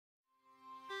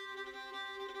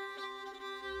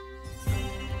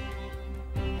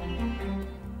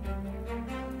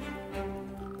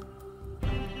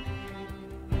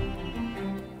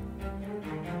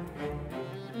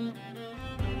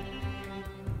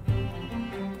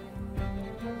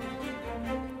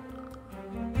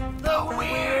The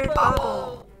Weird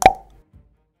Bubble.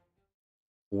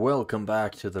 Welcome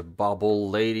back to the Bubble,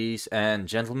 ladies and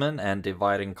gentlemen, and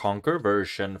Divide and Conquer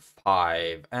version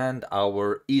 5 and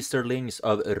our Easterlings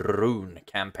of Rhûn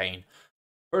campaign.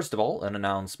 First of all, an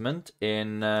announcement.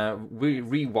 In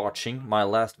rewatching my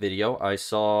last video, I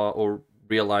saw or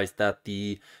realized that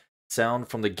the sound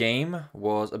from the game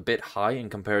was a bit high in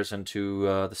comparison to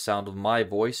the sound of my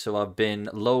voice, so I've been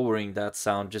lowering that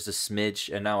sound just a smidge,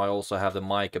 and now I also have the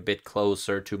mic a bit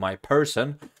closer to my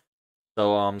person.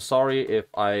 So I'm sorry if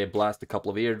I blast a couple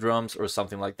of eardrums or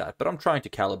something like that, but I'm trying to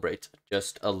calibrate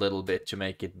just a little bit to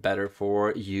make it better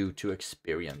for you to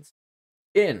experience.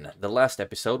 In the last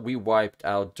episode, we wiped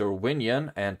out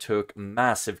Dorwinion and took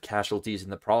massive casualties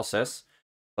in the process,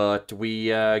 but we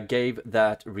gave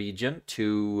that region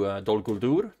to Dol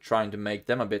Guldur, trying to make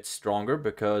them a bit stronger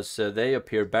because they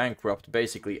appear bankrupt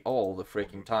basically all the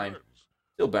freaking time.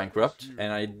 Still bankrupt,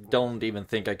 and I don't even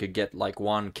think I could get like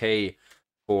 1k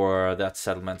for that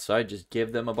settlement, so I just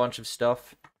give them a bunch of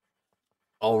stuff.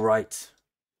 All right.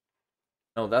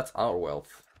 No, that's our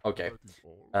wealth. Okay.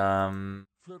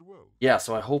 Yeah,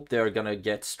 so I hope they're gonna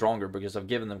get stronger because I've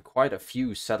given them quite a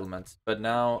few settlements. But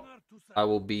now I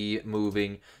will be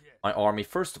moving my army.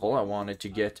 First of all, I wanted to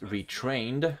get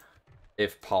retrained,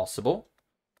 if possible.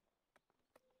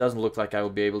 Doesn't look like I will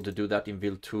be able to do that in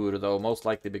Viltur, though, most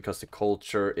likely because the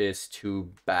culture is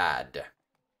too bad.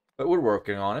 But we're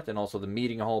working on it, and also the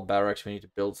meeting hall barracks, we need to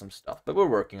build some stuff. But we're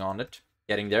working on it,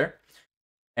 getting there.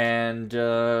 And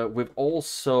we've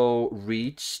also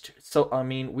reached... So, I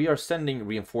mean, we are sending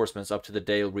reinforcements up to the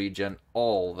Dale region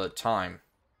all the time.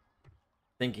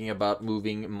 Thinking about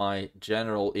moving my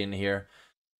general in here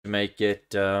to make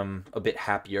it a bit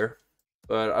happier.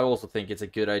 But I also think it's a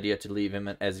good idea to leave him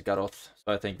in Esgaroth.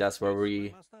 So I think that's where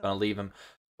we're gonna leave him.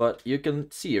 But you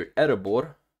can see here,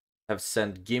 Erebor have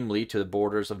sent Gimli to the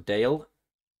borders of Dale.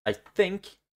 I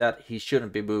think that he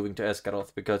shouldn't be moving to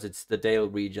Esgaroth because it's the Dale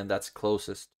region that's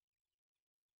closest.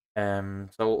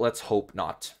 So let's hope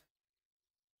not.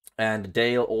 And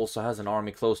Dale also has an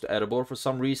army close to Erebor for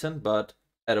some reason, but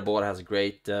Erebor has a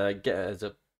great, has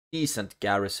a decent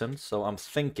garrison, so I'm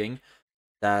thinking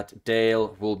that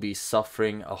Dale will be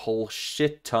suffering a whole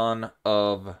shit ton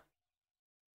of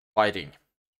fighting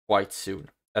quite soon,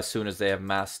 as soon as they have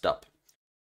massed up.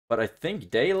 But I think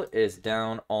Dale is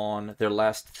down on their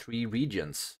last 3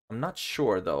 regions. I'm not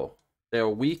sure, though. They are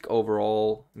weak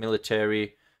overall,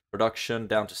 military production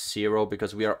down to 0,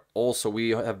 because we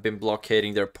have been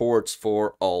blockading their ports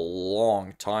for a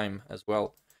long time as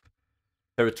well.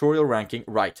 Territorial ranking,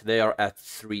 right, they are at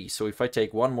 3. So if I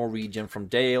take one more region from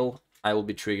Dale, I will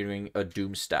be triggering a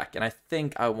doom stack. And I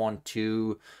think I want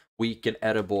to weaken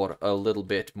Erebor a little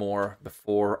bit more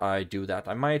before I do that.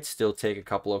 I might still take a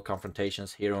couple of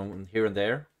confrontations here and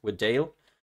there with Dale,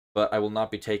 but I will not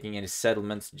be taking any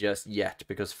settlements just yet,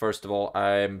 because first of all,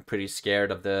 I'm pretty scared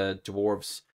of the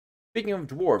dwarves. Speaking of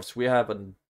dwarves, we have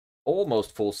an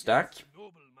almost full stack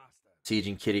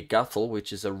sieging Kirikgathel,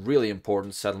 which is a really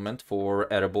important settlement for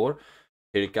Erebor.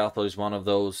 Kirikgathel is one of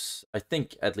those, I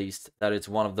think at least, that it's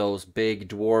one of those big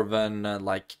dwarven,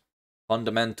 like,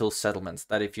 fundamental settlements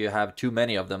that if you have too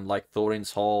many of them, like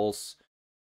Thorin's Halls,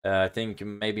 I think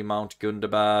maybe Mount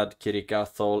Gundabad,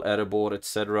 Kirikgathel, Erebor,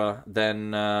 etc.,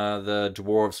 then the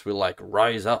dwarves will like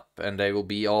rise up and they will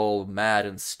be all mad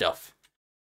and stuff.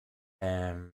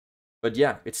 But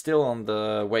yeah, it's still on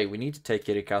the way. We need to take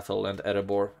Kirikgathel and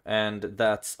Erebor, and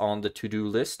that's on the to-do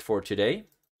list for today.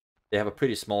 They have a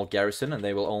pretty small garrison, and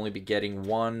they will only be getting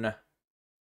 1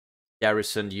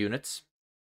 garrisoned units.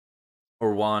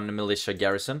 Or 1 militia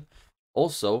garrison.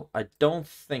 Also, I don't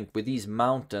think with these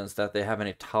mountains that they have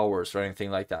any towers or anything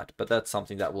like that. But that's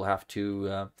something that we'll have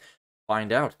to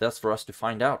find out. That's for us to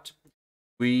find out.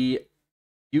 We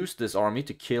used this army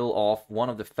to kill off one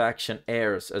of the faction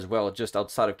heirs as well, just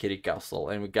outside of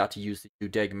Kirikgathel. And we got to use the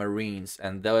Udeg Marines.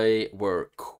 And they were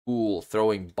cool,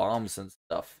 throwing bombs and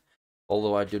stuff.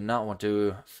 Although I do not want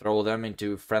to throw them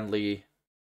into friendly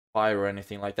fire or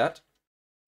anything like that.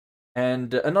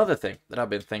 And another thing that I've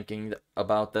been thinking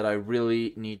about that I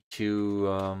really need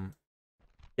to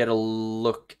get a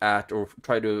look at or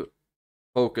try to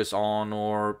focus on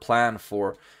or plan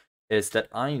for is that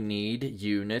I need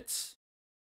units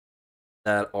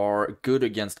that are good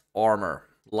against armor,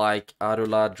 like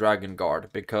Arula Dragon Guard,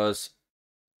 because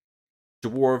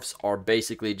dwarves are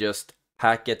basically just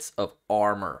packets of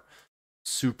armor,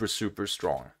 super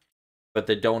strong. But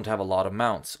they don't have a lot of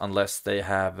mounts unless they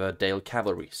have Dale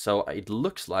Cavalry. So it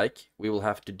looks like we will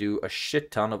have to do a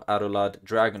shit ton of Arulad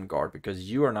Dragon Guard, because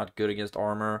you are not good against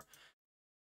armor.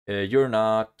 You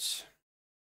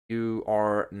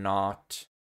are not.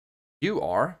 You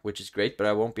are, which is great, but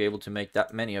I won't be able to make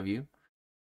that many of you.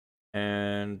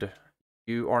 And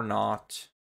you are not.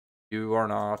 You are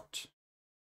not.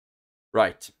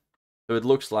 Right. So it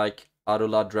looks like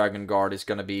Adula Dragon Guard is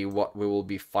going to be what we will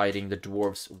be fighting the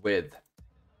dwarves with.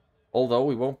 Although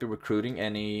we won't be recruiting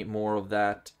any more of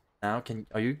that now.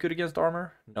 Are you good against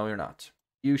armor? No, you're not.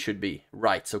 You should be.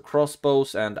 Right, so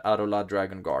crossbows and Adula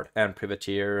Dragon Guard and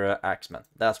Privateer Axemen.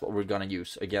 That's what we're going to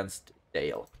use against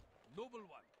Dale.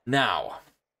 Now,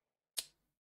 I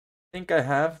think I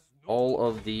have all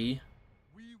of the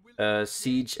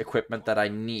siege equipment that I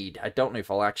need. I don't know if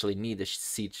I'll actually need the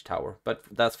siege tower, but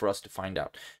that's for us to find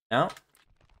out. Now,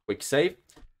 quick save,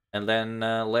 and then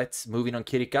let's move in on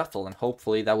Kirikathal, and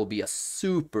hopefully that will be a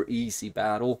super easy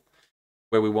battle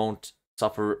where we won't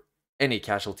suffer any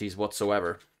casualties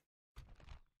whatsoever.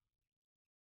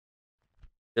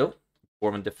 Still,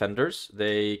 Dwarven defenders,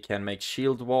 they can make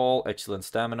shield wall, excellent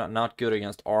stamina, not good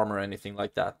against armor or anything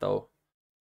like that though.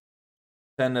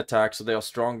 10 attack, so they are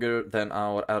stronger than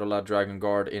our Adula Dragon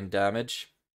Guard in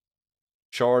damage.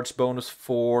 Charge bonus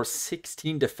for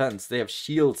 16 defense. They have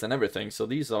shields and everything, so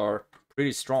these are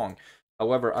pretty strong.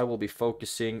 However, I will be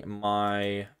focusing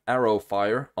my arrow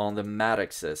fire on the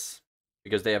Maddoxes,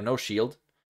 because they have no shield,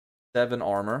 7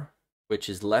 armor, which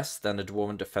is less than the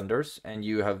Dwarven defenders, and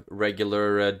you have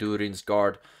regular Durin's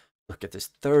Guard. Look at this,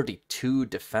 32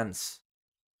 defense.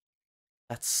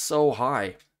 That's so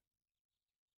high.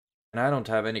 And I don't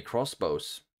have any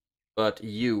crossbows, but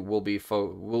you will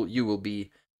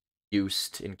be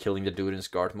used in killing the Durin's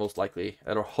Guard, most likely,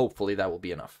 or hopefully that will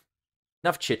be enough.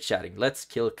 Enough chit-chatting. Let's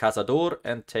kill Cazador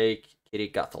and take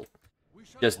Kirikathal.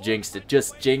 Just jinxed it.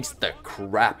 Just jinxed the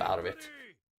crap out of it.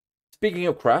 Speaking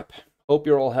of crap, hope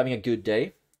you're all having a good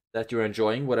day, that you're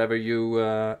enjoying whatever you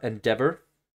endeavor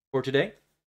for today.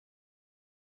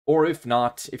 Or if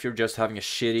not, if you're just having a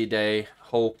shitty day,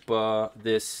 hope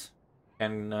this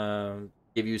can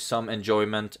give you some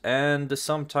enjoyment. And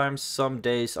sometimes some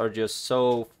days are just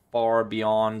so far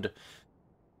beyond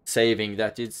saving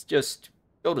that it's just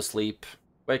go to sleep,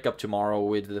 wake up tomorrow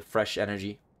with the fresh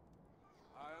energy.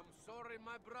 I am sorry,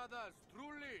 my brothers.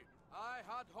 Truly, I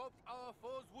had hoped our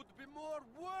foes would be more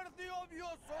worthy of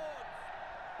your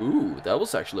swords. Ooh, that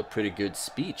was actually a pretty good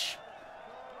speech.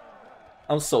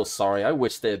 I'm so sorry. I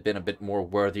wish they had been a bit more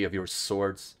worthy of your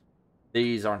swords.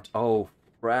 These aren't... Oh,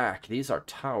 frack. These are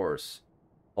towers.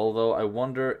 Although I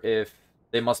wonder if...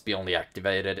 They must be only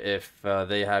activated if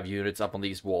they have units up on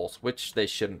these walls, which they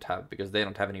shouldn't have, because they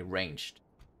don't have any ranged.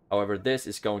 However, this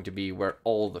is going to be where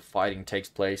all the fighting takes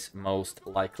place, most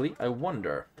likely. I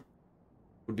wonder... It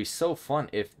would be so fun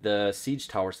if the siege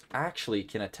towers actually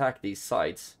can attack these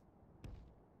sides.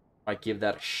 Might give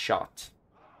that a shot.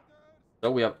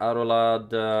 So we have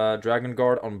Adolad Dragon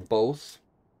Guard on both.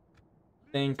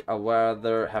 I think I'd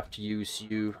rather have to use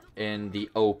you in the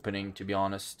opening, to be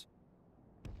honest.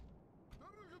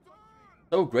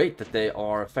 So great that they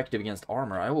are effective against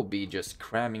armor. I will be just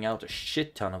cramming out a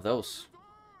shit ton of those.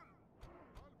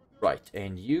 Right,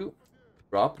 and you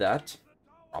drop that.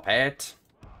 Drop it.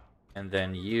 And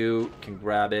then you can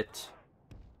grab it.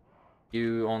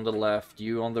 You on the left,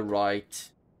 you on the right.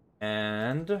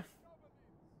 And...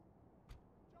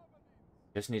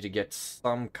 just need to get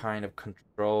some kind of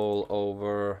control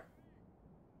over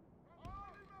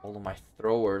all of my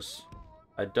throwers.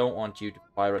 I don't want you to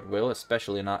fire at will,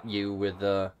 especially not you with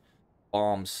the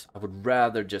bombs. I would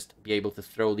rather just be able to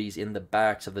throw these in the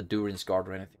backs of the Durin's Guard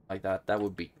or anything like that. That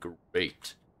would be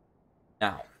great.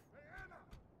 Now,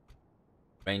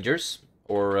 Rangers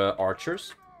or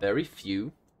archers, very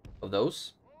few of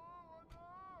those.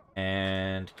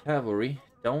 And cavalry,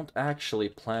 don't actually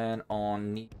plan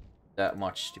on needing that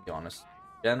much, to be honest.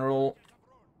 General,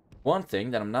 one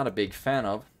thing that I'm not a big fan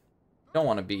of, don't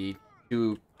want to be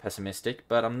too pessimistic,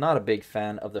 but I'm not a big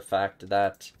fan of the fact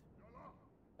that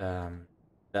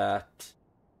that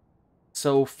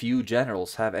so few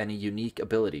generals have any unique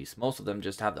abilities. Most of them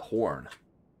just have the horn.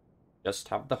 Just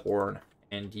have the horn.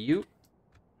 And you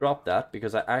drop that,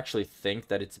 because I actually think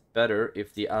that it's better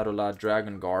if the Adola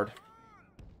Dragon Guard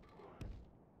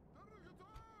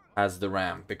has the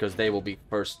ram, because they will be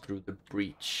first through the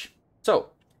breach.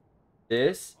 So,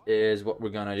 this is what we're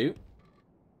gonna do.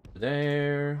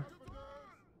 There.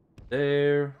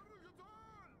 3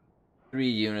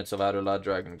 units of Adola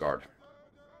Dragon Guard.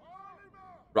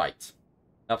 Right.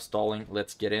 Enough stalling.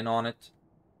 Let's get in on it.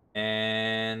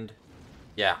 And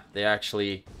yeah, they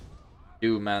actually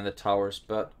do man the towers,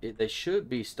 but they should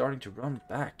be starting to run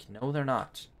back. No, they're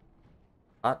not.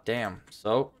 Hot damn.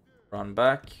 So, run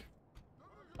back.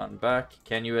 Run back.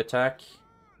 Can you attack?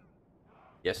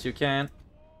 Yes, you can.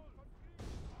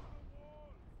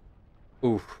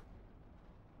 Oof.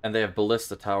 And they have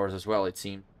ballista towers as well, it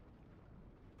seems.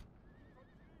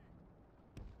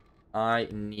 I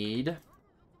need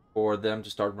for them to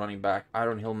start running back.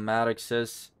 Iron Hill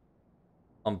Maddoxes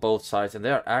on both sides, and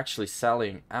they are actually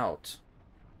sallying out.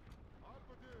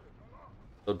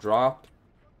 So drop,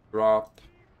 drop,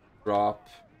 drop.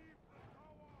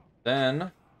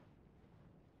 Then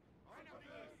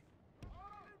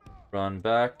run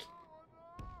back.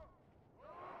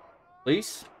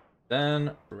 Please.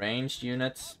 Then ranged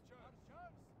units.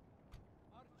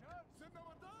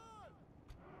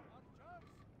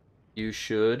 You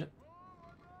should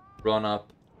run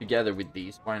up together with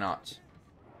these. Why not?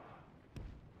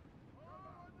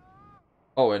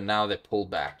 Oh, and now they pull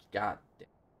back. God damn.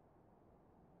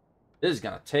 This is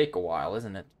gonna take a while,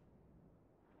 isn't it?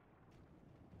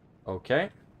 Okay.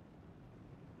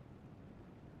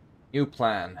 New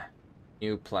plan.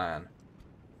 New plan.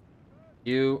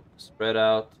 You spread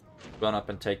out, run up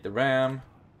and take the ram.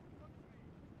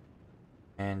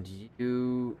 And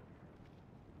you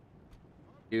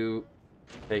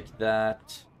take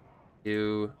that.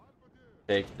 You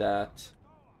take that.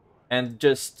 And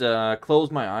just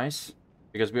close my eyes,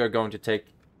 because we are going to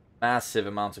take massive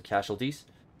amounts of casualties.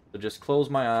 So just close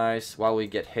my eyes while we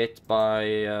get hit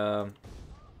by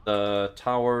the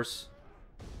towers.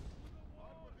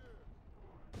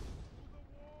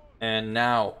 And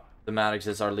now the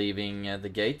Maddoxes are leaving the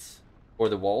gates, or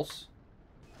the walls.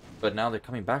 But now they're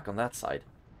coming back on that side.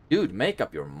 Dude, make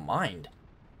up your mind.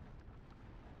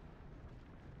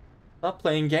 Stop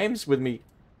playing games with me.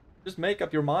 Just make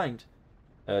up your mind.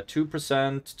 2%,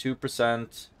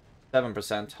 2%,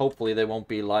 7%. Hopefully they won't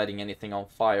be lighting anything on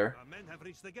fire. Our men have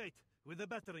reached the gate with the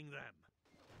battering ram.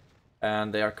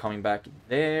 And they are coming back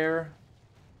there.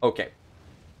 Okay.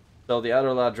 So the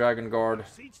Adderlad Dragon Guard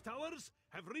Siege towers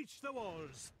have reached the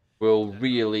walls. will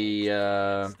really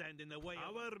Stand in the way.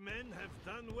 Our men have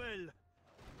done well.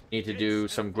 need to do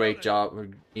some great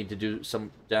job. Need to do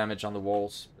some damage on the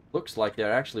walls. It looks like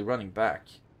they're actually running back,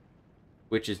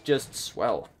 which is just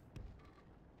swell.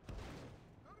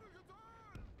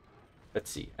 Let's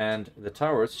see. And the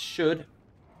towers should,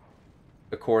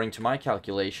 according to my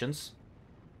calculations,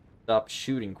 stop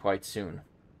shooting quite soon.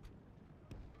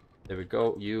 There we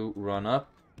go. You run up,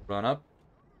 run up,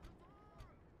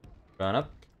 run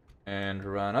up, and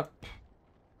run up.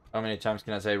 How many times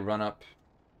can I say run up?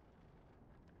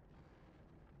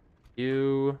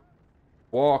 You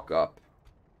walk up.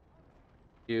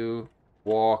 You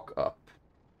walk up.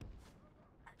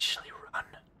 Actually run.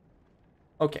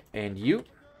 Okay, and you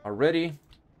are ready.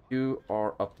 You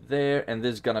are up there, and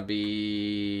this is gonna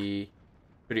be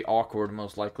pretty awkward,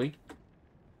 most likely.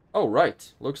 Oh,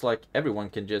 right. Looks like everyone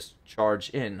can just charge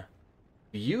in.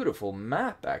 Beautiful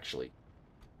map, actually.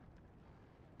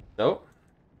 So,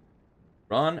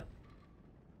 run.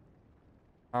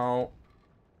 How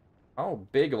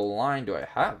big of a line do I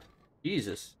have?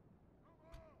 Jesus.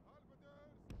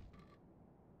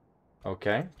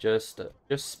 Okay, just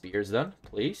spears then,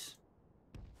 please.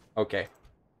 Okay.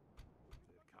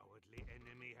 The cowardly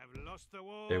enemy have lost the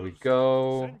walls. There we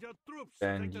go. Send your troops to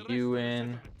Send take the you rest of the in.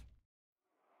 settlement.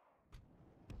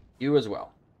 You as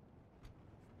well.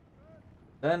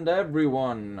 Send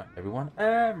everyone.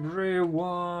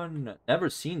 Everyone. Never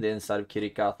seen the inside of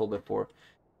Kitty Castle before.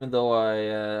 Even though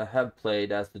I have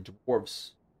played as the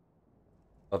dwarves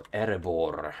of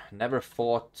Erebor. Never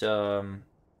fought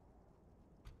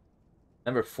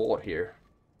here.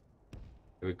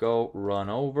 Here we go. Run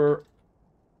over.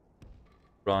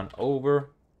 Run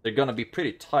over. They're gonna be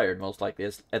pretty tired, most likely.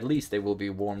 At least they will be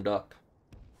warmed up.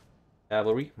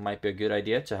 Cavalry might be a good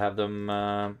idea to have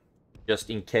them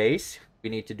just in case we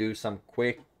need to do some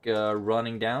quick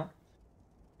running down.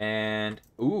 And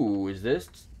ooh, is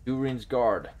this Durin's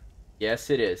Guard? Yes,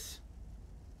 it is.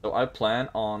 So I plan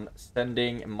on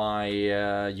sending my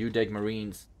UDEG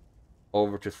Marines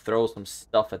over to throw some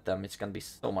stuff at them. It's gonna be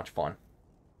so much fun.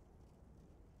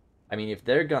 I mean, if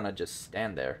they're gonna just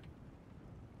stand there.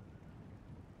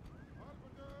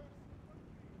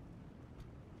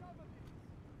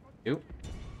 You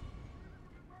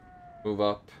move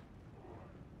up.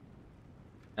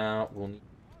 Now we'll need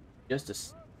just a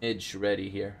smidge ready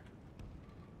here.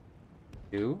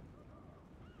 You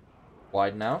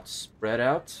widen out, spread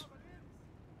out.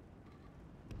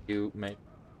 You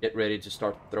get ready to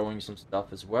start throwing some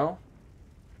stuff as well.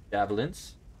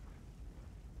 Javelins.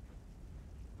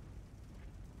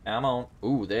 Come on.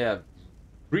 Ooh, they have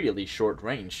really short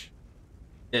range.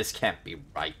 This can't be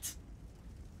right.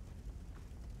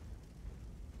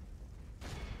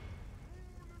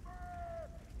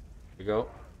 Here we go.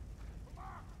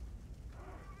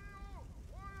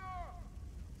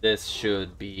 This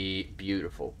should be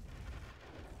beautiful.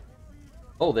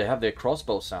 Oh, they have their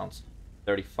crossbow sounds.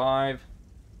 35.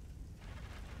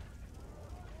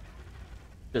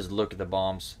 Just look at the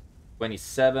bombs.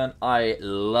 27. I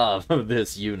love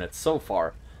this unit so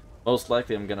far. Most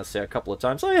likely I'm gonna say a couple of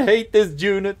times, I hate this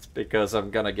unit, because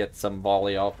I'm gonna get some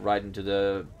volley off right into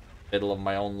the middle of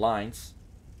my own lines.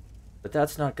 But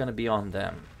that's not gonna be on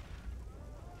them.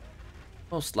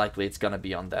 Most likely it's gonna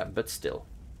be on them, but still.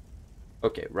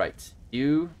 Okay, right.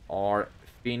 You are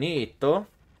finito.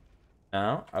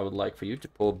 Now, I would like for you to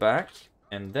pull back,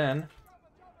 and then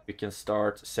we can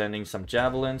start sending some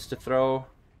javelins to throw.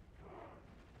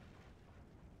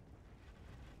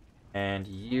 And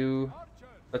you...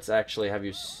 Let's actually have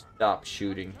you stop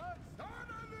shooting.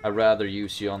 I'd rather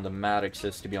use you on the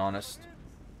Maddoxes, to be honest.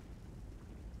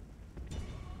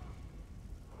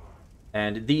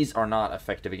 And these are not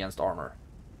effective against armor.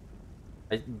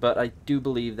 But I do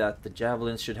believe that the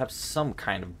javelins should have some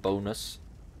kind of bonus.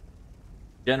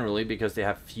 Generally, because they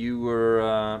have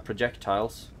fewer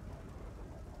projectiles.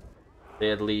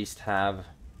 They at least have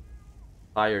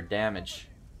higher damage.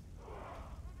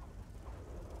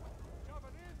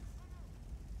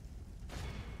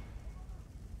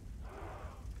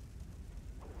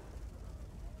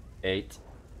 Eight.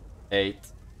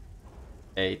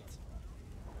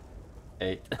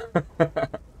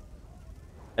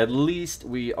 At least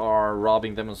we are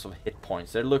robbing them of some hit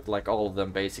points. They look like all of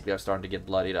them basically are starting to get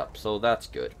bloodied up, so that's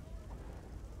good.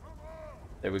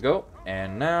 There we go.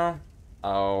 And now,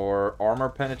 our armor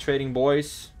penetrating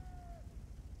boys.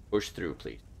 Push through,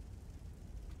 please.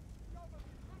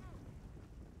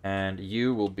 And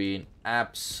you will be an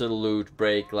absolute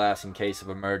break glass in case of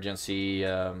emergency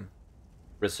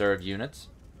reserve units.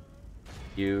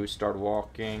 You start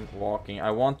walking.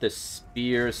 I want the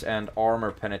spears and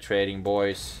armor penetrating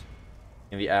boys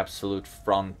in the absolute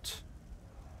front.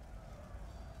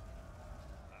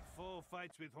 A foe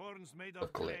fights with horns made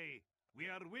of clay. We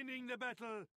are winning the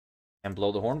battle. And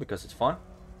blow the horn because it's fun.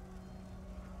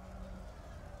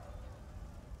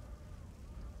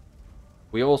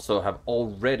 We also have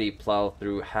already plowed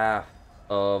through half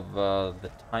of the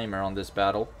timer on this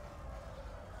battle.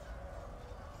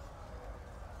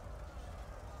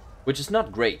 Which is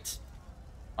not great,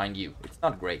 mind you. It's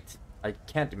not great. I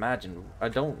can't imagine. I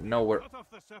don't know where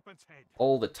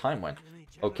all the time went.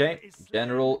 Okay,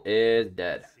 General is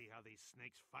dead.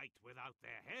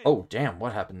 Oh, damn,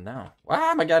 what happened now?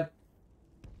 Oh my god.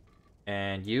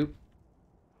 And you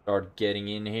start getting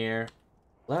in here.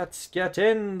 Let's get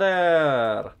in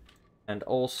there. And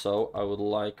also, I would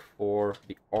like for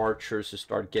the archers to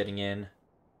start getting in.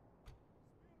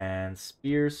 And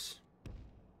spears.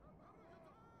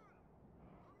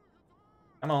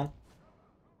 Come on.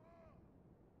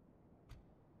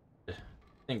 I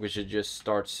think we should just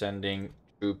start sending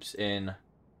troops in.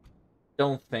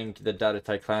 Don't think the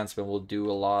Dadatai clansmen will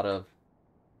do a lot of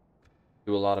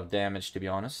damage, to be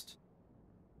honest.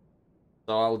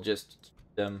 So I'll just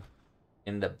keep them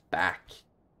in the back.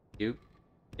 You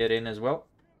get in as well.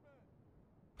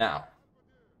 Now,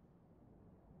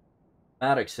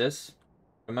 Maddoxes.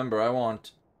 Remember, I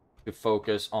want to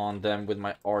focus on them with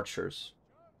my archers.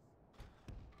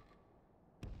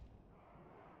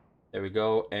 There we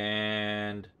go,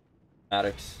 and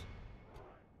Maddox.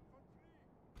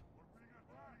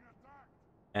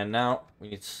 And now we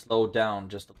need to slow down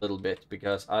just a little bit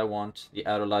because I want the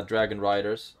Arola Dragon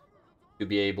Riders to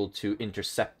be able to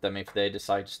intercept them if they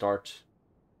decide to start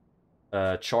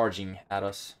charging at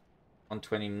us.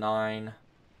 129.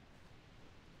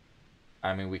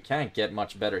 I mean, we can't get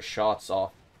much better shots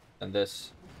off than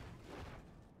this.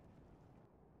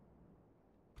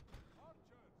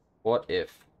 What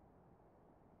if?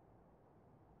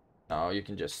 No, you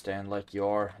can just stand like you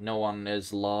are. No one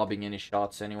is lobbing any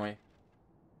shots anyway.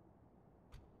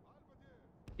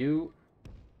 You.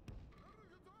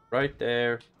 Right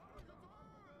there.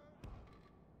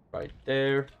 Right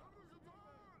there.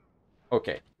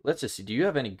 Okay, let's just see. Do you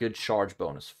have any good charge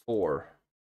bonus? 4,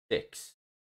 6.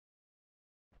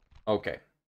 Okay.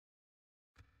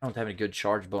 I don't have any good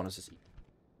charge bonuses either.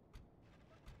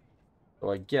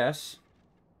 So I guess...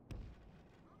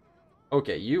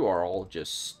 Okay, you are all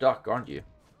just stuck, aren't you?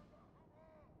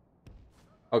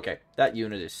 Okay, that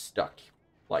unit is stuck.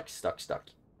 Like, stuck.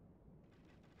 Starting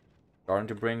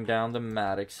to bring down the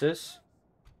Maddoxes.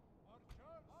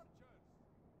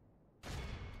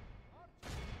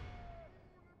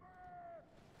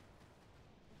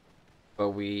 But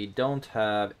we don't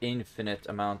have infinite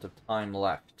amount of time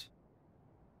left.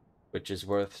 Which is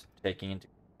worth taking into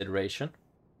consideration.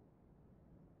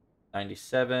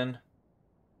 97...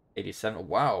 87.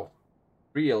 Wow.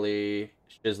 Really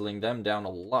chiseling them down a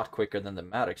lot quicker than the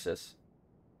Maddoxes.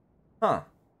 Huh.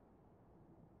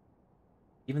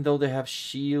 Even though they have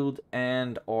shield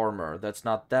and armor, that's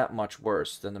not that much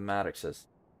worse than the Maddoxes.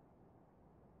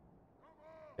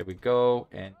 There we go,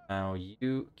 and now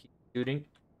you keep shooting.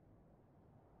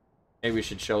 Maybe we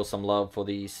should show some love for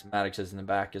these Maddoxes in the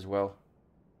back as well.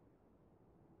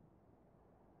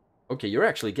 Okay, you're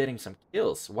actually getting some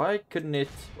kills. Why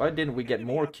didn't we get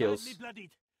more kills?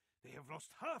 They have lost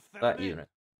half their That men. unit.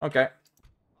 Okay.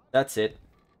 That's it.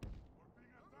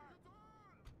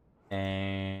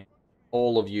 And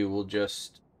all of you will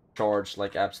just charge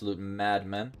like absolute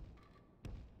madmen.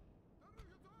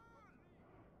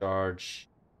 Charge.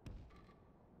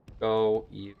 Go.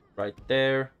 You right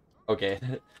there. Okay.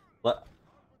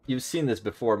 You've seen this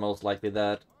before, most likely,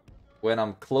 that when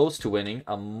I'm close to winning,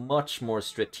 I'm much more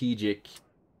strategic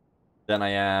than I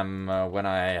am when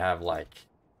I have, like,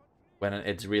 when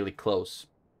it's really close.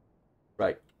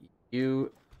 Right.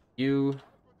 You,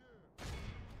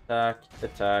 attack,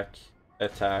 attack,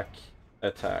 attack,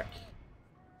 attack,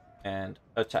 and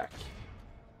attack.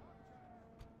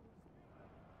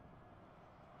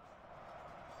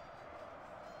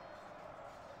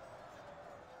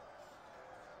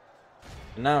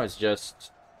 And now it's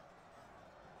just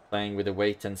playing with the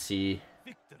wait and see.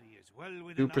 Victory is well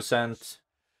within 2%. our grasp.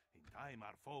 In time,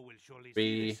 our foe will surely 3,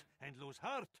 see this and lose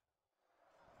heart.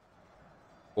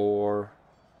 4.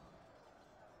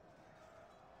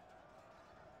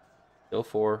 Still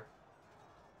 4.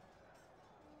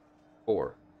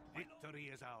 4.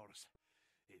 Victory is ours.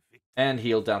 And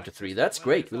healed down to 3. That's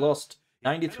great. We lost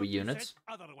 93 units.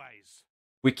 Otherwise.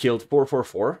 We killed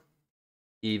 444.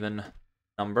 Even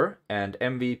number. And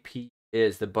MVP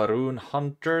is the Baroon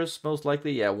Hunters, most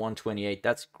likely. Yeah, 128.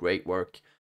 That's great work.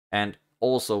 And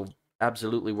also,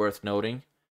 absolutely worth noting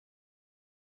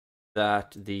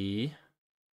that the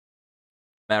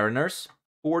Mariners,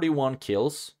 41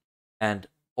 kills. And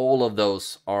all of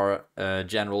those are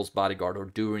General's Bodyguard or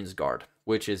Durin's Guard,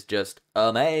 which is just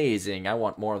amazing. I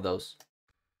want more of those.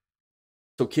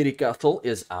 So Kirikathal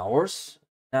is ours.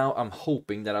 Now I'm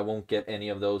hoping that I won't get any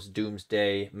of those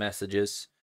doomsday messages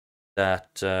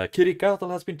that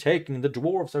Kirikathal has been taken, the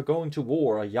dwarves are going to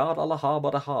war, yada laha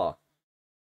badaha.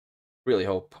 Really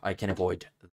hope I can avoid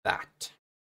that.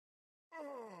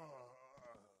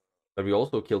 But we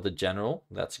also killed the general.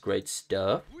 That's great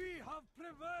stuff.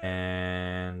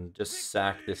 And just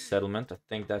sack this settlement. I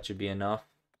think that should be enough.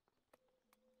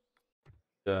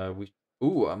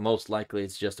 Most likely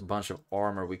it's just a bunch of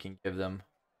armor we can give them.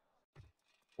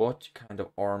 What kind of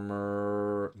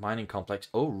armor? Mining complex.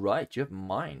 Oh, right. You have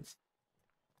mines.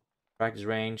 Practice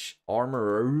range.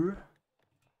 Armor.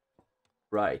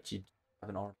 Right. You have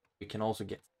an armor. We can also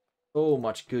get so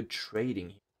much good trading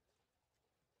here.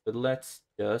 But let's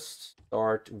just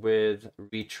start with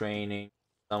retraining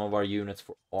some of our units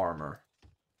for armor.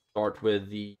 Start with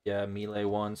the melee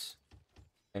ones.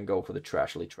 And go for the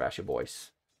trashy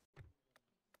boys.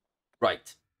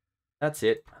 Right. That's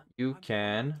it. You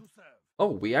can... Oh,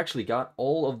 we actually got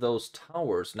all of those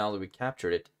towers now that we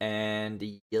captured it. And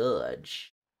the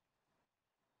judge.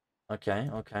 Okay.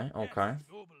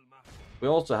 We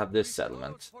also have this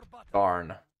settlement.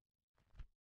 Darn.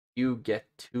 You get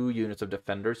 2 units of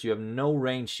defenders. You have no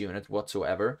ranged units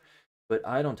whatsoever. But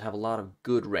I don't have a lot of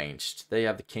good ranged. They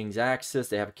have the King's Axes.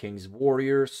 They have King's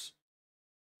Warriors.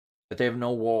 But they have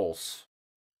no walls.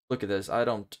 Look at this. I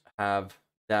don't have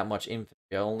that much infantry.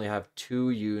 I only have 2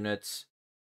 units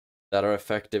that are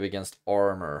effective against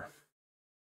armor.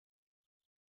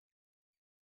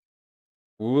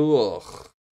 Ugh.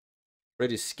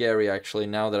 Pretty scary, actually,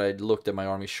 now that I looked at my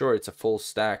army. Sure, it's a full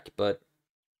stack, but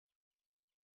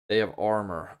they have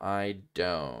armor. I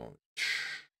don't.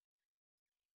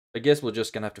 I guess we're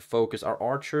just gonna have to focus our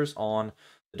archers on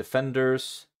the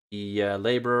defenders, the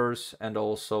laborers, and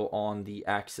also on the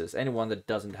axes. Anyone that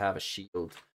doesn't have a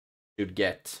shield should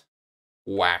get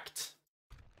whacked.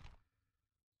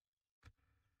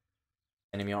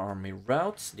 Enemy army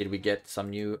routes. Did we get some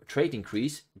new trait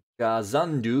increase?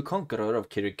 Gazandu, Conqueror of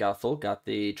Kirikathal, got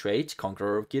the trait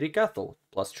Conqueror of Kirikathal.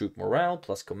 Plus troop morale,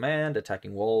 plus command,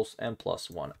 attacking walls, and plus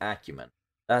 1 acumen.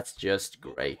 That's just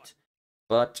great.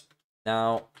 But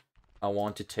now I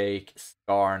want to take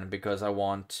Skarn because I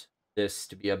want this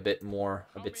to be a bit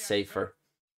safer.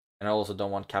 And I also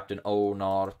don't want Captain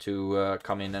Onar to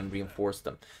come in and reinforce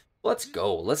them. Let's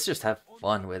go. Let's just have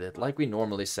fun with it, like we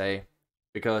normally say.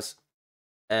 Because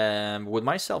with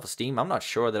my self-esteem, I'm not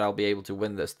sure that I'll be able to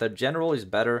win this. The general is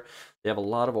better. They have a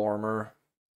lot of armor.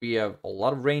 We have a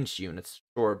lot of ranged units,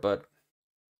 sure, but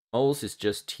most is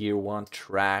just tier 1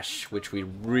 trash, which we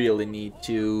really need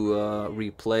to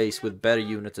replace with better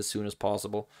units as soon as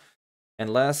possible. And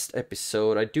last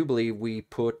episode, I do believe we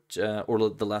put, or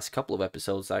the last couple of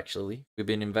episodes actually, we've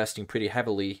been investing pretty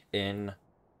heavily in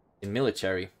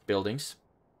military buildings.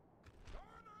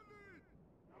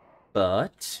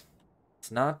 But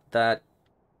it's not that...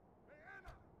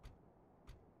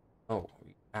 Oh,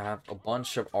 we have a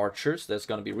bunch of archers. That's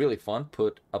going to be really fun.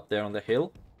 Put up there on the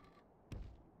hill.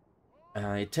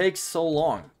 It takes so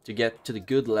long to get to the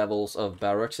good levels of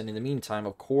barracks. And in the meantime,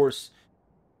 of course,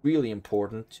 really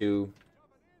important to...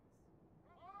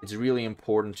 It's really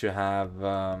important to have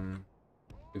a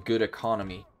good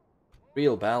economy.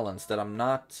 Real balance that I'm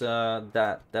not...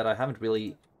 that I haven't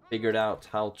really figured out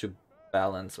how to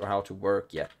balance or how to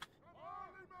work yet.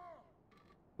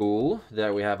 Cool.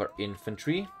 There we have our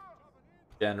infantry.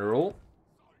 General.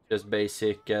 Just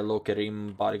basic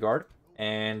Lokerim bodyguard.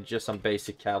 And just some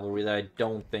basic cavalry that I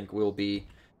don't think we'll be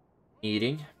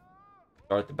needing.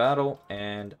 Start the battle.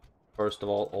 And first of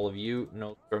all of you,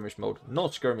 no skirmish mode. No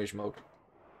skirmish mode.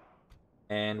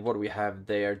 And what do we have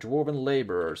there? Dwarven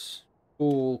laborers.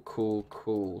 Cool, cool,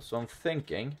 cool. So I'm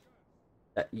thinking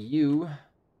that you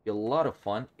be a lot of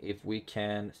fun if we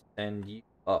can send you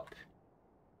up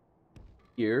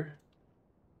here.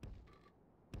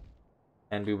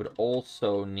 And we would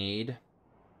also need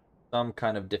some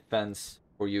kind of defense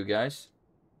for you guys.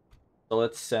 So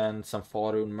let's send some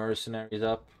Faerûn mercenaries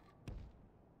up.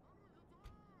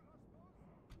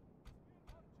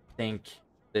 I think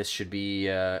this should be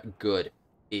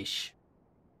good-ish.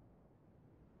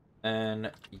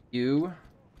 And you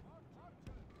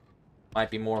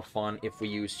might be more fun if we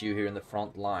use you here in the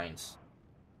front lines.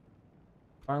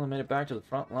 Finally made it back to the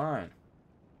front line.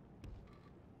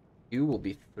 You will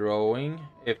be throwing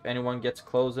if anyone gets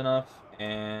close enough,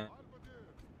 and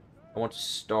I want to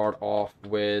start off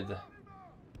with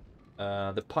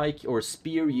the pike or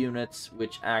spear units,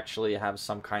 which actually have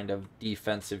some kind of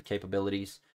defensive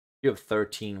capabilities. You have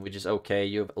 13, which is okay.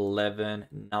 You have 11,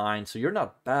 9, so you're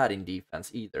not bad in defense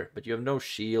either, but you have no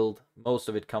shield. Most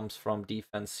of it comes from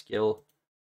defense skill.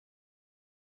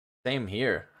 Same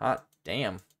here. Hot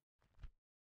damn.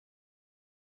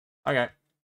 Okay.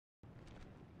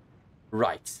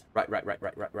 Right.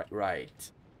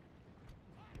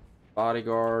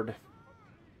 Bodyguard.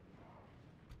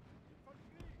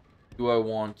 Do I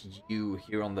want you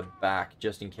here on the back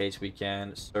just in case we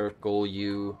can circle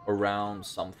you around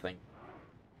something?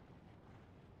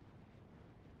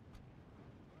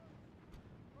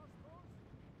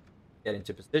 Get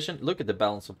into position. Look at the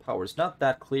balance of power. It's not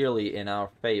that clearly in our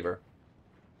favor.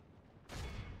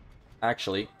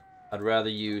 Actually, I'd rather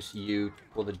use you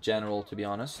for the general, to be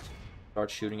honest.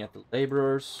 Start shooting at the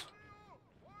laborers.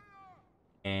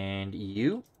 And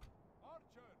you?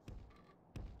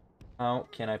 How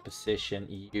can I position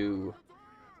you?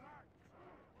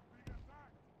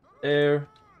 There.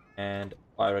 And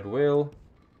fire at will.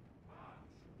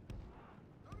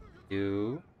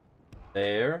 You.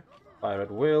 There. Fire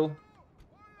at will.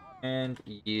 And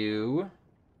you.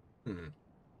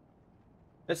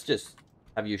 Let's just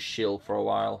have you shill for a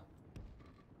while.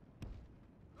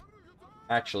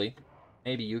 Actually,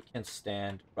 maybe you can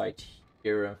stand right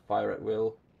here and fire at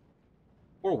will.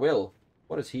 Or Will.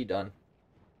 What has he done?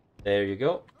 There you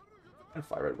go. And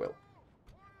fire at will.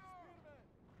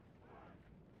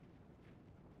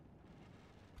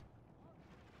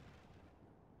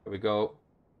 There we go.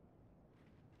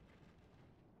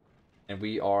 And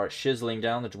we are chiseling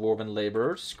down the dwarven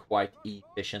laborers quite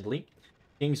efficiently.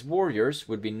 King's warriors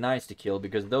would be nice to kill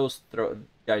because those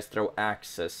guys throw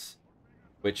axes,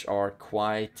 which are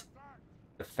quite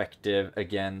effective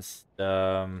against,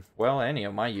 well, any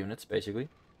of my units, basically.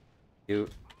 You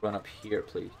run up here,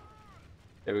 please.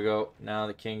 There we go. Now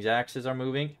the king's axes are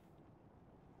moving.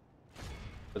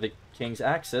 But the king's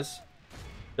axes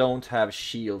don't have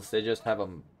shields. They just have a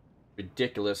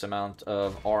ridiculous amount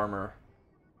of armor.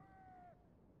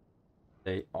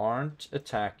 They aren't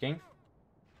attacking.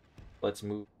 Let's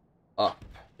move up.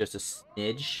 Just a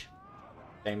smidge.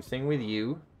 Same thing with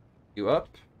you. You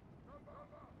up.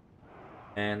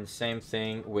 And same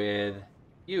thing with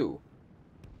you.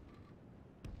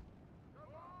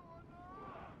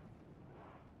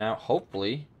 Now,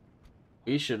 hopefully,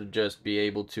 we should just be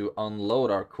able to unload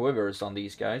our quivers on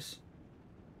these guys.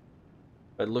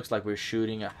 But it looks like we're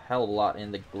shooting a hell of a lot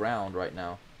in the ground right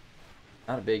now.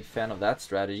 Not a big fan of that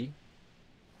strategy.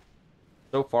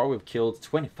 So far, we've killed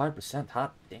 25%.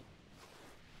 Hot damn.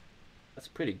 That's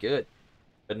pretty good.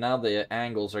 But now the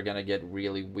angles are gonna get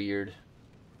really weird.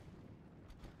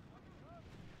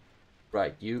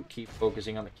 Right, you keep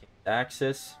focusing on the king's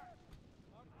axis.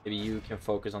 Maybe you can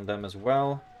focus on them as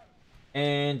well.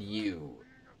 And you.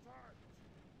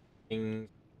 King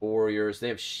warriors. They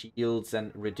have shields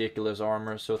and ridiculous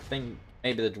armor. So I think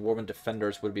maybe the dwarven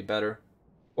defenders would be better.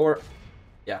 Or,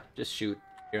 yeah, just shoot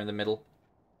here in the middle.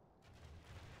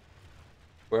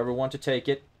 Whoever wants to take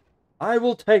it, I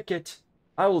will take it.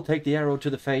 I will take the arrow to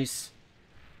the face.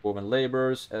 Dwarven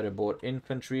laborers, Erebor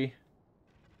infantry.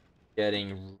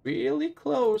 Getting really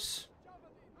close.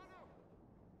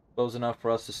 Close enough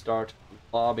for us to start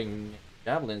lobbing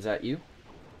javelins at you.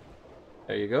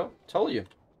 There you go. Told you.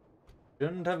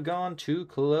 Shouldn't have gone too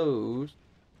close.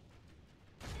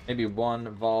 Maybe one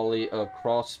volley of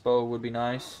crossbow would be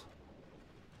nice.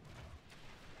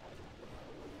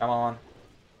 Come on.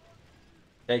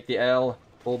 Take the L.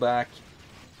 Pull back.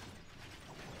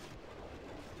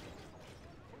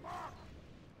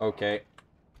 Okay.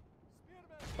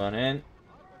 Run in.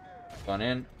 Run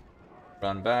in.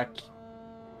 Run back.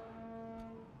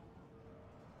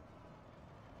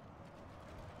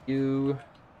 You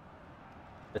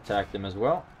attack them as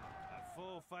well.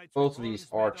 Both of these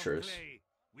archers.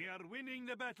 We are winning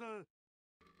the battle.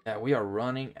 Yeah, we are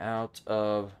running out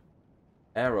of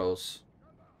arrows.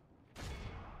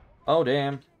 Oh,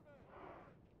 damn.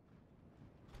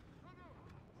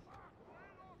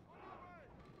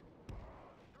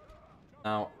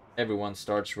 Now everyone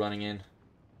starts running in.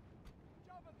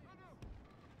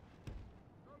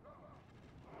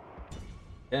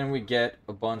 Can we get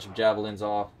a bunch of javelins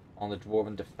off on the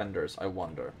dwarven defenders, I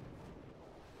wonder?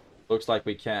 Looks like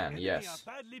we can, yes.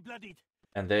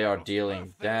 And they are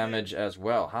dealing damage as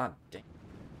well. Hot dang.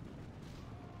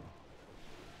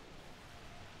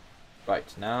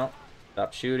 Right, now,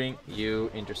 stop shooting. You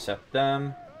intercept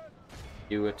them.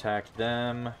 You attack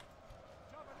them.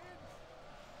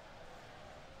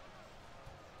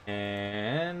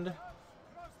 And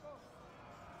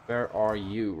where are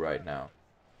you right now?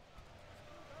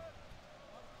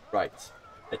 Right.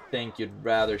 I think you'd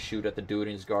rather shoot at the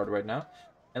Durin's Guard right now.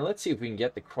 And let's see if we can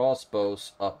get the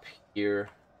crossbows up here.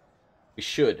 We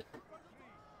should.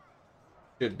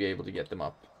 Should be able to get them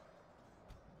up.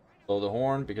 Blow the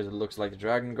horn, because it looks like the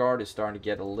Dragon Guard is starting to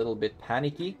get a little bit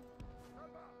panicky.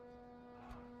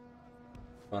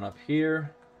 One up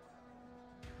here.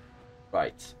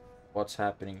 Right. What's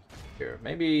happening here?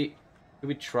 Maybe could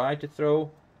we try to throw?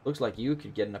 Looks like you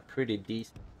could get in a pretty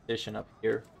decent position up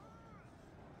here.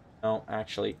 No,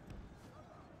 actually.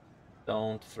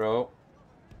 Don't throw.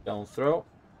 Don't throw.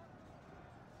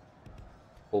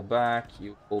 Pull back.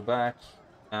 You pull back.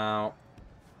 Now,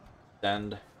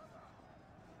 send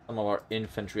some of our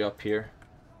infantry up here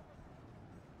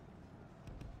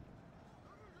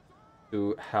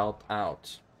to help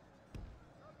out.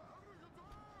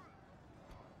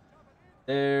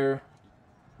 There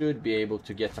should be able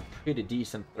to get some pretty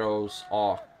decent throws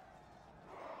off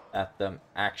at them,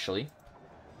 actually.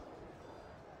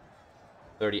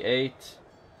 38.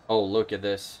 Oh, look at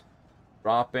this.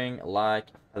 Dropping like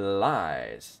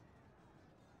flies.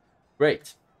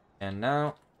 Great. And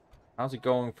now, how's it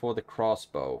going for the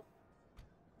crossbow?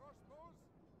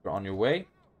 You're on your way.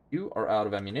 You are out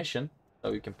of ammunition,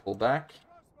 so you can pull back.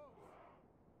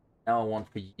 Now I want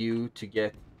for you to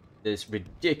get this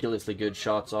ridiculously good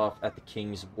shots off at the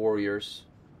king's warriors.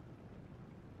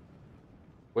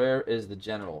 Where is the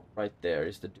general? Right there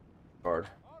is the guard.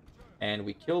 And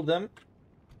we killed them.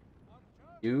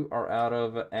 You are out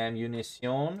of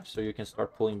ammunition, so you can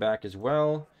start pulling back as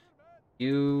well.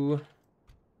 You...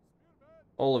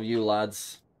 all of you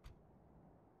lads.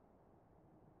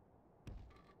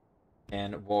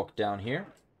 And walk down here.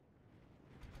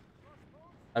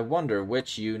 I wonder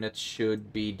which unit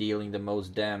should be dealing the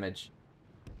most damage.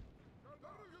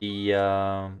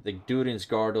 The Durin's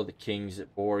Guard or the King's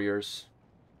Warriors.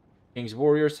 King's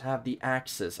Warriors have the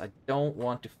axes. I don't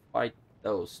want to fight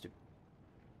those two.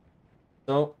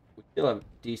 So, we still have a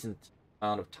decent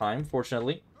amount of time,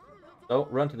 fortunately. So,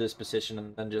 run to this position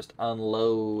and then just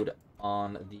unload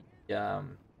on the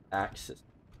axes.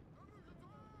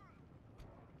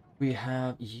 We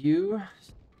have you.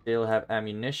 Still have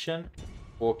ammunition.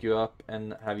 Walk you up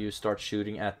and have you start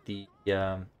shooting at the,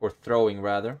 or throwing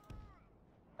rather,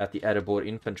 at the Erebor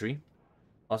infantry.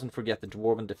 Mustn't forget the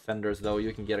Dwarven defenders though,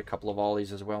 you can get a couple of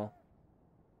volleys as well.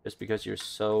 Just because you're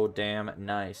so damn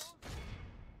nice.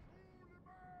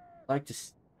 I'd like to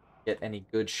get any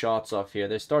good shots off here.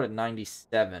 They start at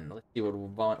 97. Let's see what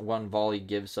one volley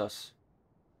gives us.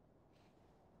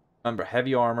 Remember,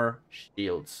 heavy armor,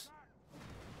 shields.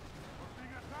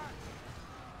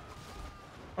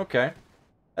 Okay.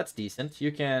 That's decent.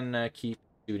 You can keep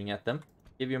shooting at them.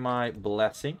 Give you my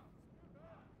blessing.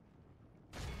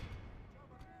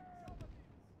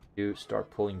 You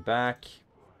start pulling back.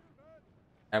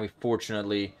 And we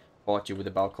fortunately fought you with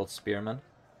a Balcult Spearman.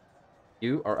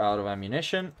 You are out of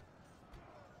ammunition.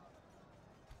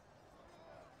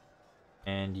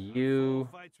 And you...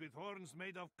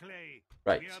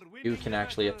 Right, you can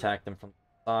actually attack them from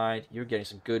the side. You're getting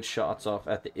some good shots off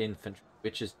at the infantry,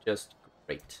 which is just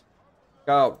great.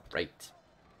 Oh, great.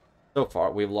 So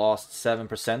far, we've lost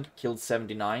 7%, killed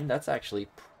 79. That's actually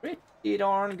pretty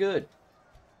darn good.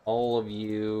 All of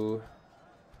you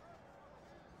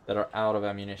that are out of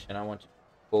ammunition, I want you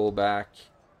to pull back.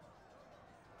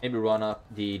 Maybe run up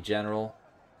the general.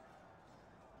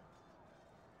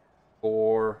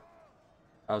 4.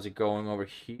 How's it going over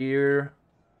here?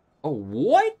 Oh,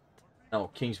 what? No,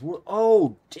 King's Wood.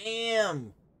 Oh,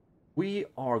 damn. We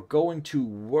are going to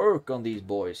work on these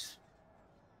boys.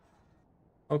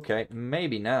 Okay,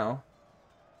 maybe now.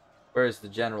 Where is the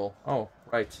general? Oh,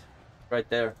 right. Right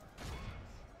there.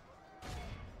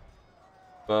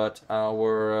 But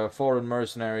our foreign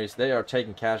mercenaries, they are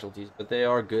taking casualties, but they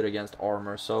are good against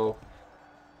armor, so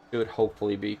should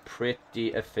hopefully be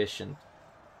pretty efficient.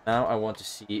 Now I want to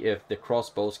see if the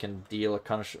crossbows can deal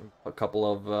a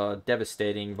couple of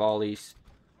devastating volleys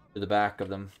to the back of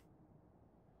them.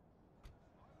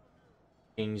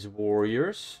 King's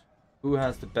warriors. Who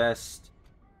has the best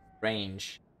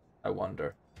range, I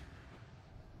wonder?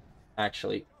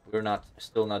 Actually, we're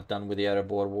still not done with the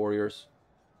Erebor warriors.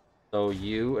 So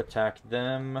you attack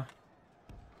them.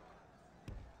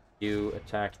 You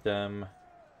attack them.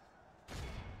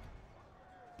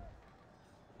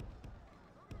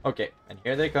 Okay, and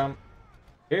here they come.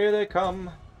 Here they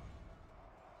come.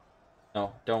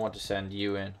 No, don't want to send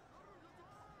you in.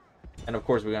 And of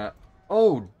course we're gonna...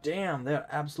 Oh, damn, they're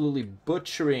absolutely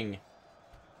butchering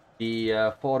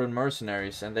the foreign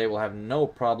mercenaries, and they will have no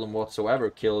problem whatsoever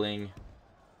killing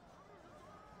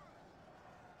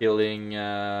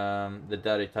the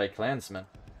Daritai clansmen.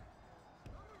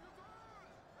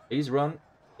 Please run.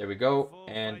 There we go.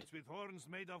 And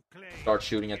start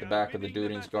shooting at the back of the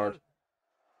Durin's Guard.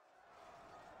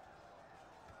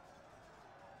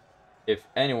 If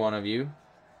any one of you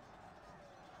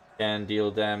can deal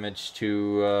damage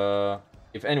to...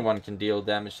 if anyone can deal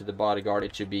damage to the bodyguard,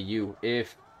 it should be you.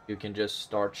 If you can just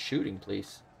start shooting,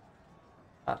 please.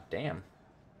 Ah, damn.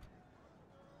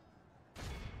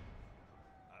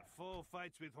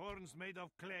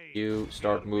 You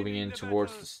start moving in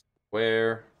towards the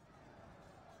square.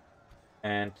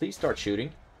 And please start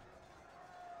shooting.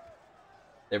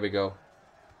 There we go.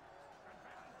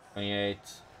 28.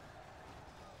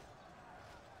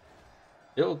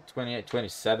 Still 28,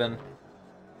 27.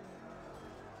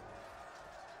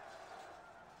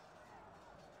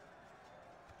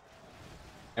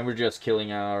 And we're just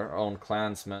killing our own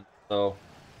clansmen. So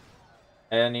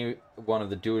any one of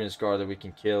the Durin's Guard that we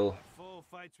can kill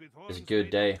is a good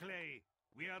day.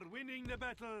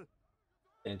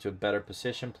 Get into a better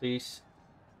position, please.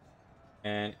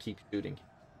 And keep shooting.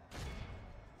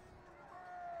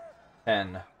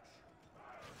 10.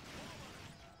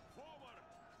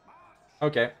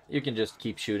 Okay, you can just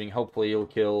keep shooting. Hopefully you'll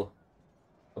kill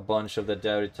a bunch of the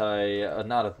Daritai...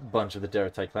 not a bunch of the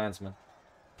Daritai clansmen,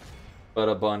 but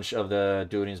a bunch of the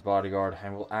Durin's bodyguard.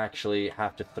 And we'll actually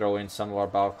have to throw in some of our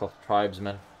Balcloth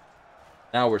tribesmen.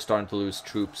 Now we're starting to lose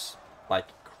troops like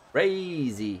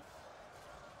crazy.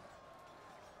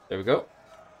 There we go.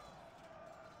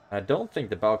 I don't think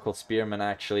the Balcloth spearmen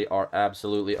actually are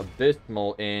absolutely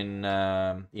abysmal in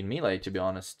melee, to be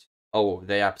honest. Oh,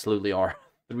 they absolutely are.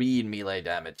 3 in melee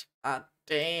damage. Ah,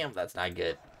 damn, that's not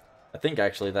good. I think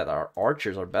actually that our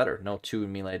archers are better. No, 2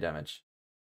 in melee damage.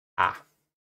 Ah.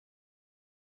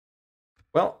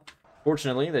 Well,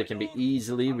 fortunately, they can be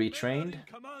easily retrained.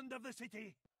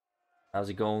 How's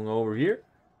it going over here?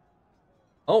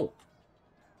 Oh.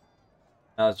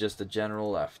 Now it's just the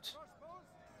general left.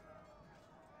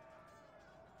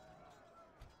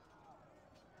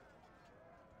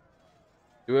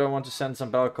 Do I want to send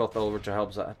some Balcloth over to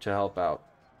help out?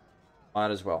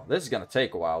 Might as well. This is gonna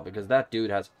take a while because that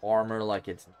dude has armor like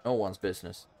it's no one's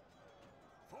business.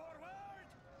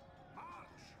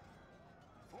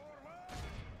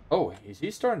 Oh, is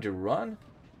he starting to run?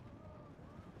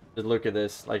 Just look at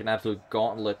this, like an absolute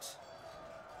gauntlet.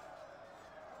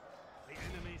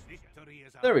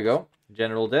 There we go.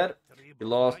 General dead. We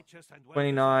lost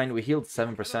 29. We healed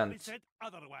 7%.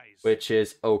 Which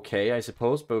is okay, I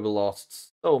suppose, but we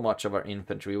lost so much of our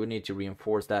infantry. We need to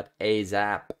reinforce that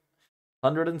ASAP.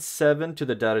 107 to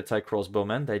the Daritai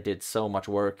crossbowmen. They did so much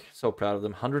work. So proud of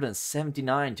them.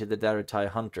 179 to the Daritai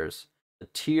hunters. The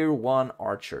tier 1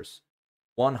 archers.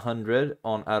 100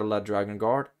 on Arola Dragon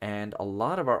Guard. And a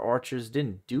lot of our archers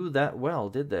didn't do that well,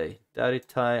 did they?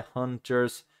 Daritai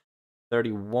hunters.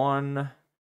 31.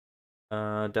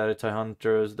 Daritai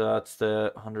Hunters, that's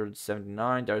the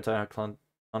 179. Daritai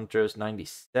Hunters,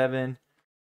 97.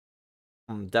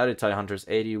 Daritai Hunters,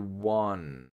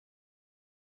 81.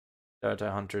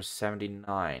 Daritai Hunters,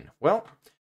 79. Well,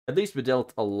 at least we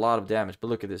dealt a lot of damage, but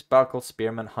look at this. Balkal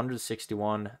Spearman,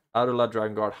 161. Aurula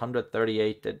Dragon Guard,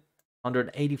 138.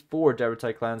 184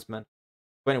 Daritai Clansmen,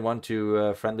 21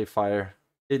 to friendly fire.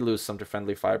 Did lose some to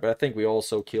friendly fire, but I think we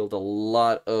also killed a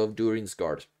lot of Durin's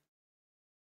Guard,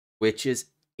 which is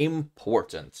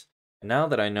important. And now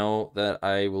that I know that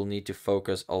I will need to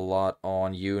focus a lot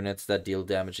on units that deal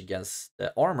damage against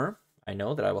the armor, I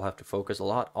know that I will have to focus a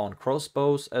lot on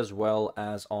crossbows as well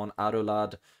as on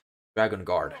Aurulad Dragon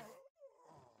Guard.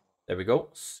 There we go.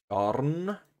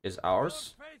 Skarn is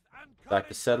ours. Back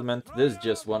to settlement. This is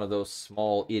just one of those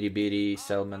small itty bitty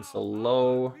settlements. So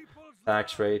low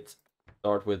tax rate.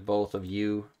 Start with both of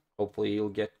you. Hopefully you'll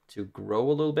get to grow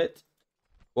a little bit.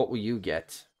 What will you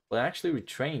get? We'll actually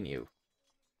retrain you.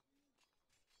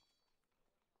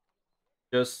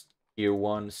 Just tier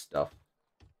 1 stuff.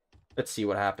 Let's see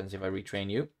what happens if I retrain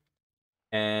you.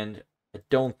 And I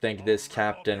don't think this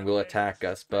captain will attack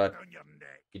us, but if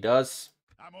he does,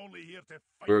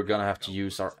 we're gonna have to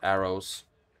use our arrows.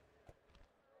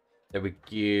 There we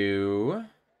go.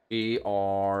 We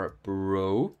are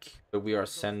broke, but we are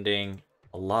sending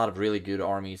a lot of really good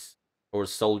armies or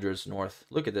soldiers north.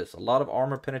 Look at this. A lot of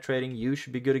armor penetrating. You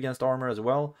should be good against armor as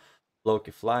well.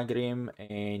 Loki Flagrim,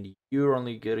 and you're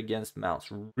only good against mounts.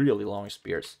 Really long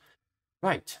spears.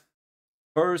 Right.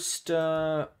 First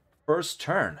turn,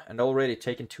 and already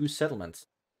taken 2 settlements.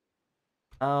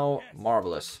 How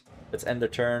marvelous. Let's end the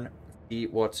turn. See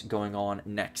what's going on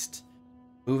next.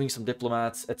 Moving some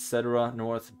diplomats, etc.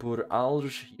 North Bur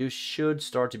Alj. You should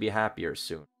start to be happier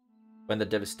soon. When the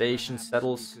devastation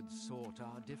settles.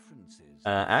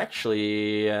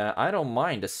 Actually, I don't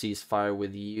mind a ceasefire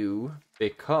with you,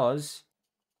 because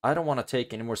I don't want to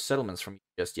take any more settlements from you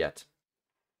just yet.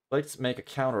 Let's make a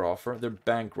counter offer. They're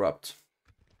bankrupt.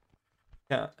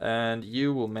 Yeah, and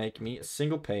you will make me a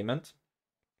single payment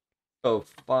of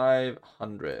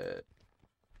 500.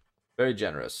 Very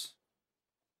generous.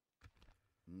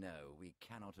 No, we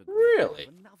cannot agree. Really?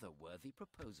 Another worthy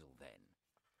proposal then.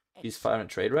 These 500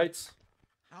 trade rights?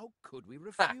 How could we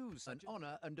refuse an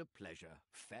honor and a pleasure?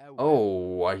 Farewell.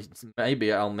 Oh,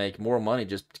 maybe I'll make more money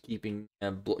just keeping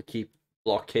keep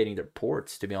blockading their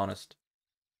ports, to be honest.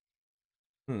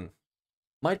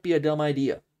 Might be a dumb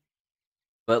idea.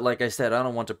 But like I said, I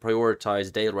don't want to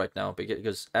prioritize Dale right now,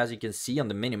 because as you can see on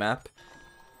the minimap,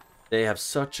 they have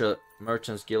such a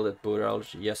Merchants Guild at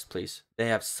Buralj. Yes, please. They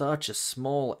have such a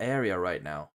small area right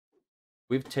now.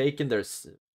 We've taken their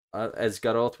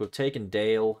Esgaroth, we've taken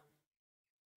Dale.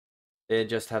 They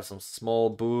just have some small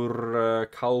Bur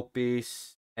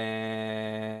Kaupis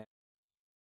and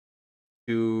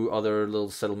 2 other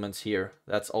little settlements here.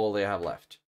 That's all they have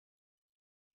left.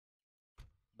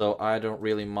 So I don't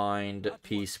really mind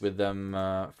peace with them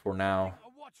for now.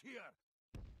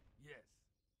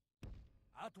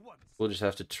 We'll just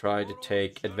have to try to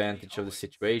take advantage of the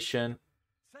situation.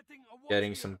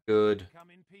 Getting some good,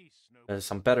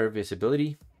 some better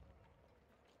visibility.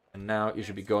 And now you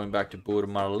should be going back to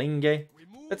Burmarlinge.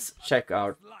 Let's check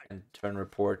out and turn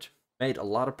report. Made a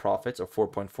lot of profits, or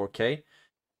 4.4k.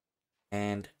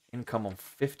 And income of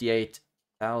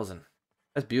 58,000.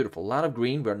 That's beautiful. A lot of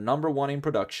green. We're #1 in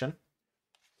production.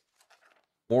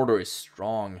 Mordor is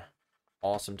strong.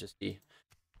 Awesome to see.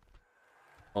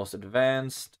 Most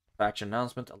advanced. Faction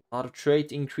announcement. A lot of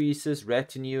trait increases.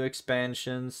 Retinue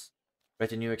expansions.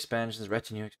 Retinue expansions.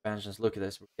 Retinue expansions. Look at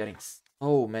this. We're getting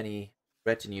so many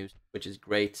retinues, which is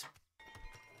great.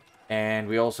 And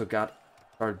we also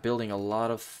started building a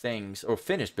lot of things, or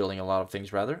finished building a lot of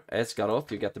things rather. Esgaroth,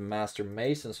 you got the Master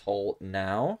Mason's Hall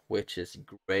now, which is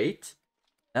great.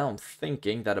 Now I'm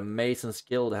thinking that a Mason's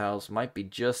Guild House might be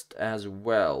just as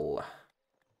well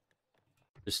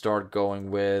to start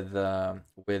going with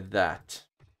that,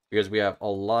 because we have a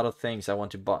lot of things I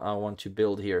want to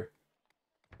build here.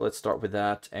 Let's start with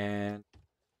that and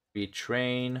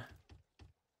retrain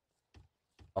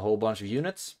a whole bunch of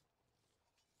units,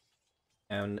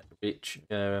 and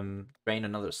train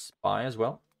another spy as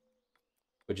well,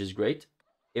 which is great.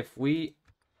 If we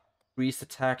increase the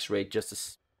tax rate just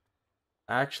to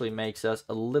actually makes us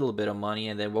a little bit of money,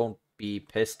 and they won't be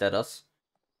pissed at us.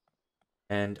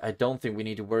 And I don't think we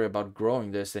need to worry about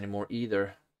growing this anymore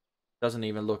either. Doesn't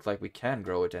even look like we can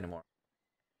grow it anymore.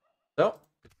 So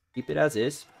keep it as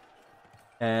is.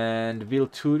 And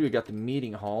Viltur, you got the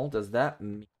meeting hall. Does that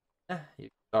mean you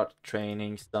start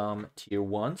training some tier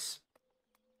 1s?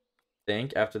 I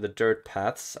think after the dirt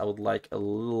paths, I would like a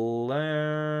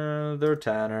leather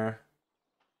tanner.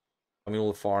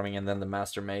 communal farming, and then the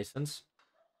master masons.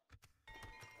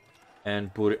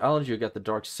 And Boreal, you get the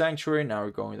Dark Sanctuary. Now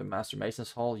we're going to the Master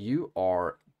Masons Hall. You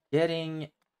are getting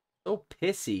so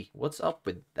pissy. What's up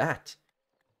with that?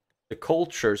 The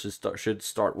culture should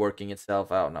start working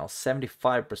itself out now.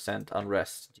 75%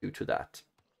 unrest due to that.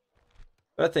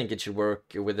 But I think it should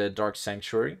work with the Dark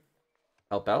Sanctuary.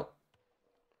 Help out.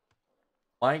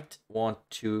 Might want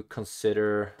to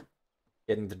consider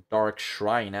getting the Dark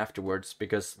Shrine afterwards,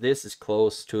 because this is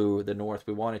close to the north.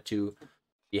 We want it to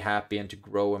be happy and to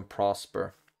grow and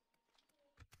prosper.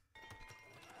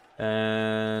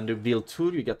 And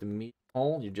Viltur, you got the meat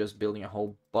hall. You're just building a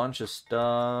whole bunch of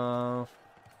stuff.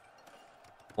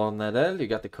 Monadel, you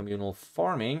got the communal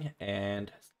farming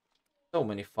and so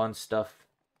many fun stuff.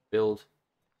 Build,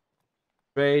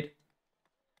 trade,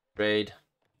 trade,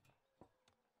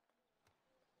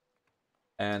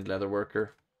 and leather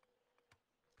worker.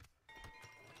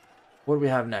 What do we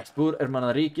have next? Bur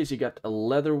Hermanariquis, you got a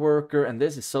leather worker, and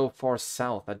this is so far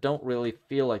south. I don't really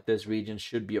feel like this region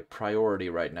should be a priority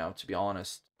right now, to be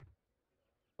honest.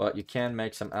 But you can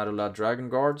make some Adula Dragon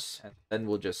Guards, and then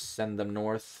we'll just send them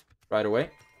north right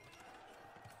away.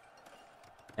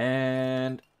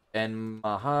 And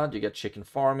Mahad, you get chicken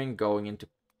farming, going into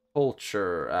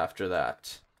culture after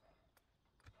that.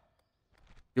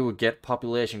 You will get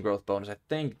population growth bonus. I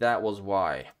think that was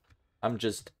why. I'm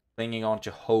just clinging on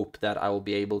to hope that I will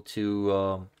be able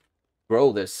to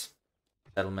grow this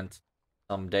settlement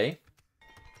someday.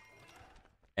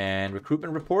 And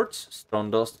recruitment reports.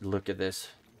 Strondost, look at this.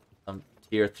 Some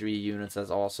tier 3 units,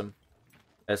 that's awesome.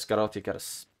 Escalate, you got a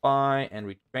spy and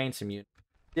retrain some units.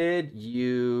 Did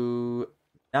you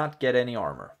not get any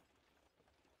armor?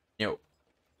 No.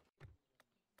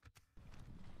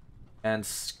 And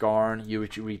Skarn, you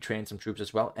retrained some troops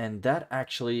as well. And that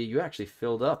actually, you actually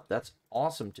filled up. That's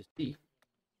awesome to see.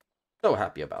 So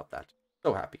happy about that.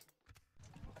 So happy.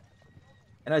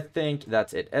 And I think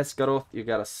that's it. Escaroth, you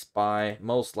got a spy.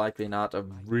 Most likely not a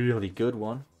really good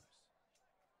one.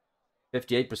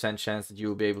 58% chance that you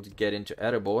will be able to get into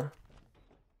Erebor.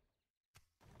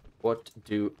 What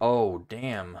do... Oh,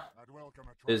 damn.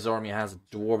 This army has a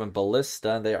Dwarven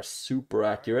Ballista, and they are super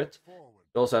accurate.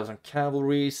 We also have some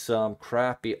cavalry, some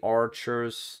crappy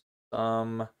archers,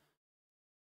 some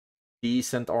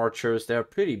decent archers. They're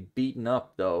pretty beaten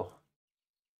up, though.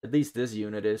 At least this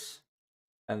unit is.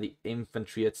 And the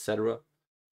infantry, etc.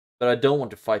 But I don't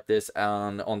want to fight this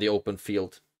on the open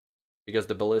field, because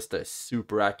the ballista is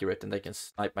super accurate and they can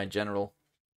snipe my general.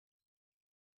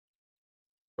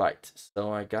 Right,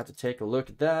 so I got to take a look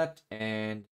at that,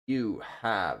 and you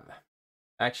have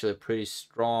actually a pretty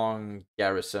strong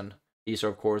garrison. These are,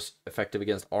 of course, effective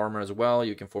against armor as well.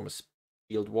 You can form a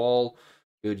field wall.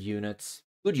 Good units.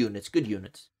 Good units, good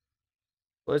units.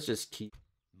 Let's just keep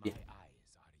the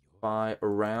spy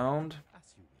around.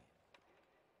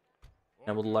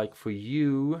 I would like for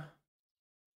you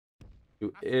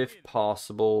to, if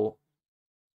possible,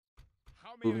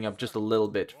 moving up just a little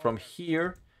bit. From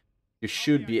here, you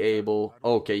should be able...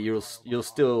 Okay, you're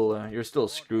still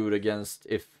screwed against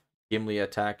if Gimli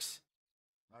attacks.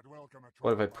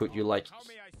 What if I put you like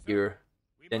here?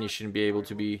 Then you shouldn't be able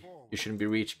to be... You shouldn't be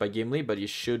reached by Gimli, but you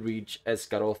should reach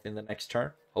Escaroth in the next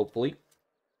turn, hopefully.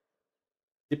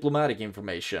 Diplomatic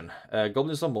information.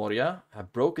 Goblins of Moria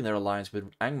have broken their alliance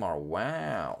with Angmar.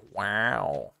 Wow.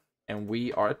 Wow. And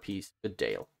we are at peace with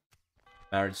Dale.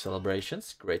 Marriage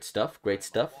celebrations. Great stuff. Great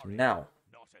stuff. Now,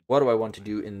 what do I want to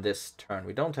do in this turn?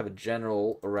 We don't have a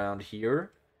general around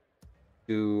here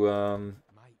to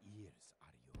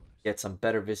get some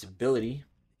better visibility.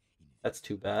 That's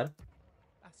too bad.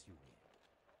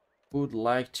 Would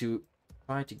like to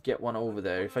try to get one over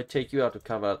there. If I take you out to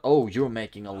cover... Oh, you're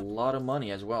making a lot of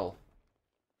money as well.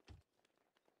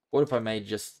 What if I made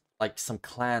just like some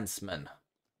clansmen?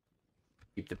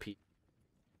 Keep the peace.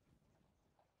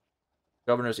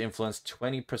 Governor's influence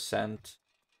 20%.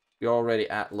 We're already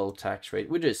at low tax rate.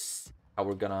 We're just how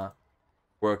we're gonna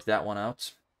work that one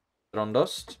out.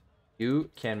 Trondust, you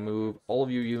can move all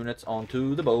of your units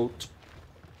onto the boat.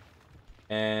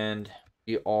 And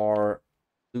we are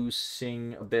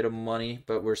losing a bit of money,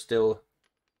 but we're still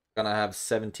gonna have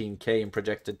 17k in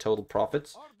projected total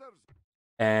profits.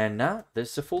 And now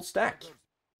this is a full stack. So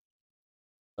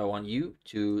I want you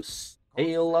to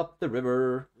sail up the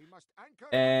river,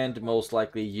 and most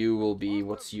likely you will be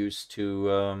what's used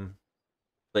to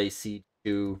play siege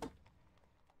to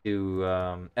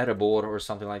Erebor or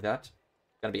something like that.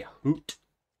 It's gonna be a hoot.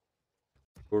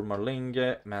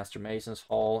 Urmarlinge, Master Mason's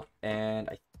Hall, and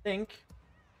I think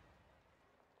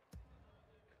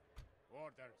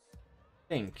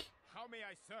may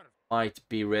I serve? might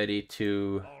be ready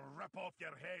to I'll rip off your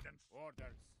head and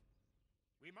orders.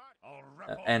 We march. I'll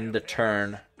rip off end your the head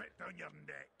turn. and spit down your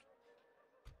neck.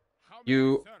 How may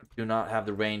You I serve? do not have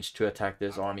the range to attack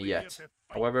this I'm army only here yet. to fight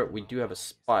However, with we my do have a arms.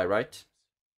 spy, right?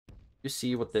 You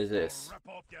see what this is. I'll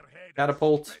rip off your head and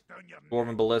Catapult, spit down your dwarven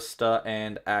neck. ballista,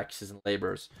 and axes and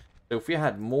laborers. So if we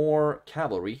had more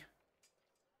cavalry,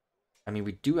 I mean,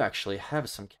 we do actually have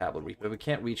some cavalry, but we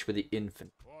can't reach with the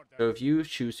infantry. So if you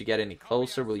choose to get any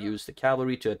closer, we'll use the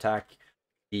cavalry to attack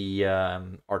the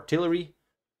artillery,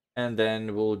 and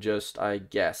then we'll just, I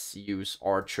guess, use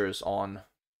archers on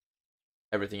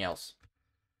everything else.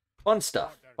 Fun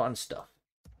stuff, fun stuff.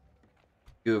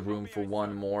 You have room for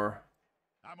one more.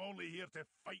 I'm only here to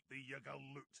fight the Yggdrasil.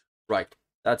 Right,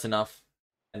 that's enough.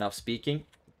 Enough speaking.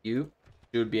 You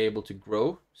should be able to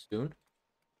grow soon.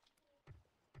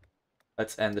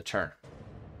 Let's end the turn.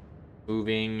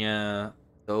 Moving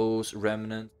those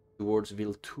remnants towards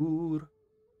Viltur.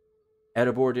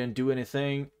 Erebor didn't do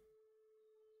anything.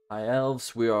 High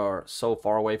elves, we are so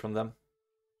far away from them.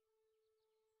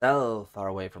 So far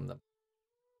away from them.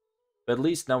 But at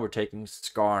least now we're taking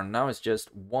Skarn. Now it's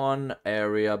just one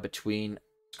area between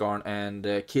Skarn and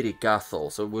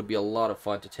Kirikathal. So it would be a lot of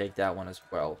fun to take that one as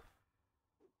well.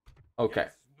 Okay.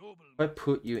 If I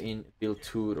put you in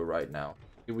Viltur right now,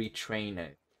 you retrain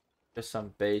it. Just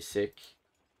some basic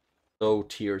low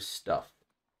tier stuff.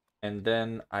 And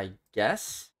then I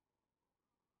guess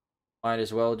might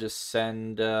as well just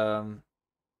send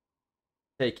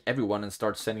take everyone and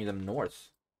start sending them north,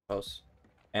 I suppose,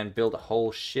 and build a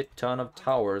whole shit ton of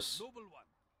towers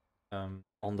on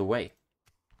the way.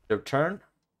 Their turn,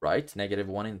 right?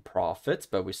 -1 in profits,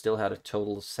 but we still had a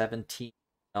total of 17.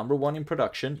 Number 1 in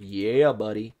production. Yeah,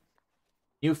 buddy.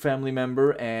 New family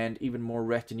member and even more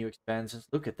retinue expenses.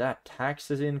 Look at that.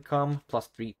 Taxes income,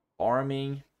 +3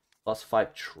 farming,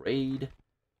 +5 trade.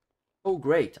 Oh,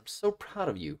 great. I'm so proud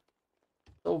of you.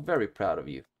 So very proud of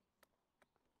you.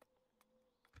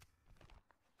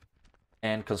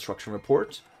 And construction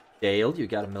report. Dale, you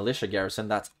got a militia garrison.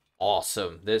 That's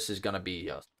awesome. This is going to be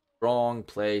a strong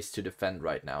place to defend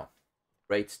right now.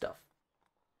 Great stuff.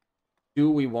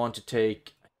 Do we want to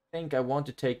take... I think I want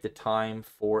to take the time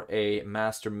for a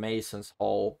Master Mason's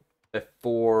Hall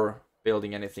before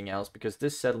building anything else, because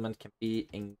this settlement can be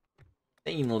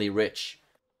insanely rich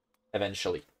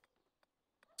eventually.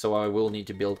 So I will need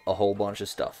to build a whole bunch of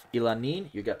stuff. Ilanin,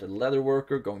 you got the leather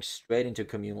worker going straight into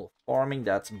communal farming.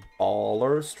 That's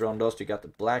baller. Strondos, you got the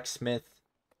blacksmith.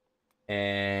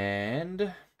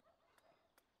 And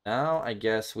now I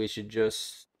guess we should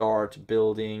just start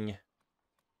building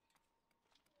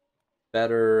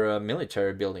better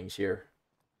military buildings here.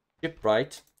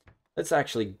 Shipwright. Let's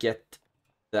actually get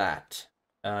that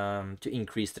to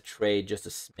increase the trade just a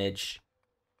smidge.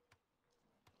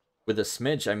 With a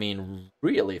smidge, I mean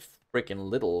really freaking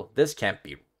little. This can't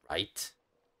be right.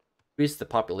 Increase the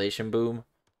population boom.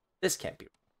 This can't be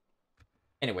right.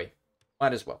 Anyway,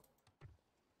 might as well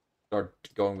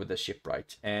start going with the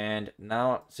shipwright. And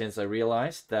now, since I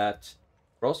realized that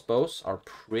crossbows are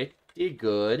pretty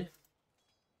good,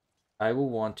 I will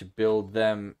want to build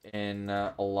them in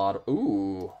a lot of...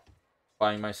 Ooh!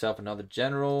 Buying myself another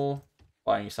general.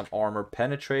 Buying some armor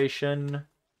penetration.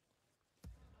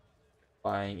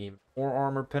 Buying even more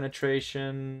armor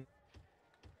penetration.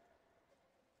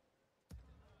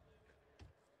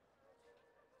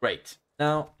 Great.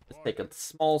 Now, let's take a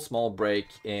small break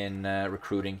in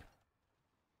recruiting.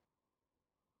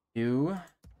 You,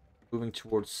 moving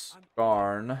towards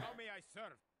Skarn.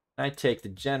 I take the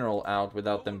general out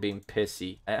without them being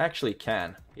pissy. I actually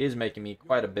can. He is making me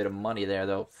quite a bit of money there,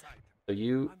 though. So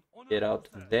you get out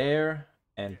there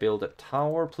and build a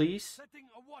tower, please.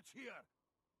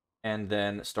 And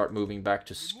then start moving back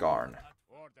to Skarn.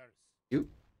 You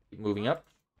keep moving up.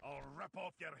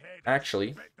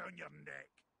 Actually,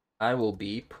 I will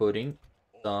be putting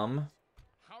some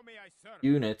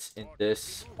units in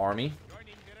this army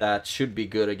that should be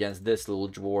good against this little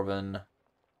dwarven...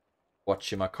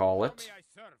 whatchamacallit.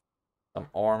 Some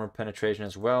armor penetration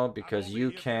as well, because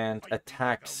you can't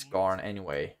attack Skarn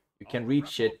anyway. You can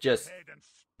reach it just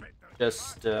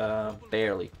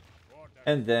barely.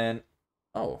 And then...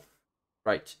 oh,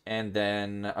 right. And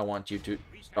then I want you to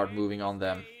start moving on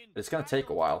them. It's gonna take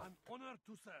a while.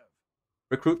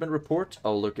 Recruitment report.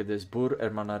 Oh, look at this. Bur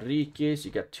Hermanarikis.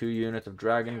 You got 2 units of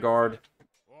Dragon Guard.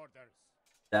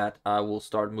 That I will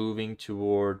start moving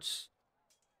towards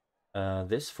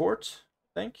this fort,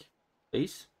 I think.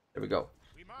 Please. There we go.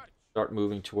 Start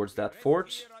moving towards that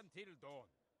fort.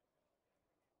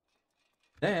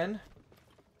 Then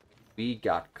we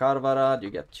got Karvarad. You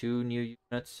got 2 new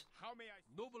units.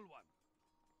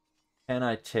 can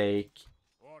I take...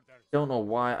 Orders. Don't know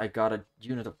why I got a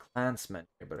unit of clansmen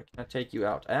here, but can I take you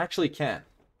out? I actually can.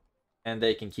 And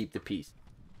they can keep the peace,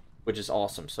 which is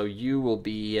awesome. So you will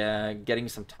be getting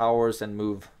some towers and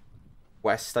move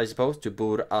west, I suppose, to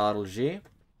Bourg-Arger.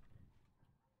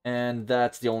 And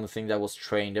that's the only thing that was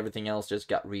trained. Everything else just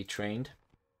got retrained.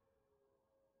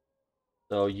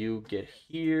 So you get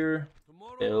here,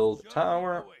 Tomorrow's build a journey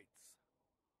tower. awaits.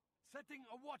 Setting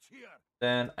a watch here.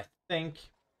 Then I think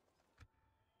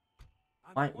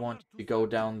I'm might want honored to go serve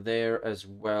down you. there as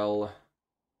well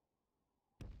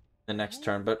the next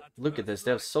turn. But look at this,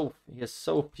 he has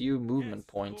so few movement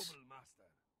Yes, points. noble master.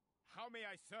 How may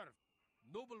I serve?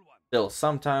 Noble one. Still,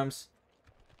 sometimes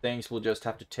things will just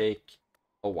have to take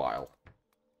a while.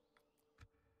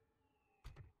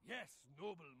 Yes,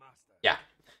 noble master. Yeah,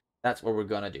 that's what we're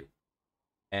gonna do.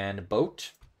 And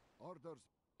boat, Orders.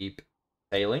 keep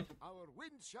sailing. Our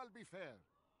wind shall be fair.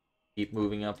 Keep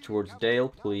moving up towards Dale,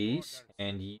 please.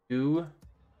 And you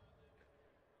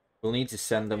will need to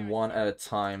send them one at a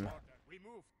time, Order. We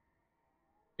move.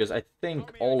 because I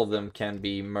think all of them can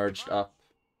be merged up.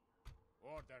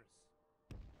 Orders.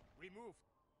 We move.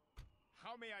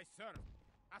 How may I serve?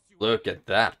 As you Look at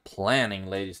that planning,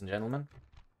 ladies and gentlemen.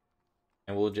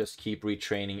 And we'll just keep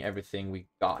retraining everything we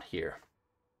got here.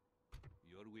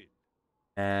 Your will.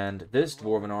 And this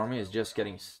dwarven army is just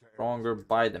getting stronger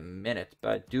by the minute,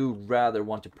 but I do rather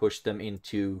want to push them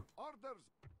into Orders.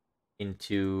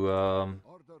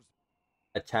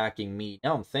 attacking me.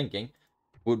 Now I'm thinking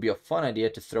it would be a fun idea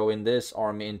to throw in this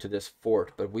army into this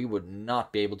fort, but we would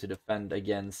not be able to defend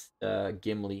against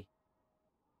Gimli,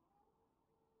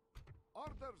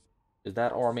 Orders. because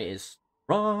that army is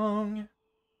strong.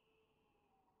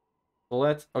 So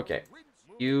let's, okay,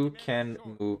 you can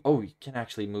move. Oh, you can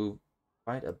actually move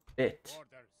quite a bit.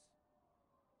 Orders.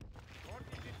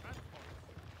 Coordinated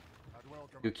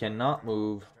transport. You cannot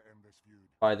move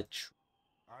by the tree.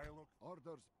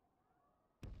 Orders.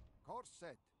 Course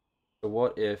set. So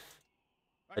what if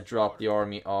I drop the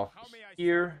army off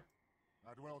here?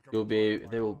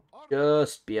 They will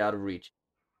just be out of reach.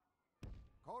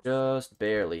 Course Just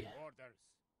barely. Orders.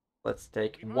 Let's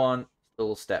take one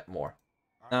little step more.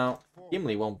 Now,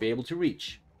 Gimli won't be able to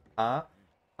reach. And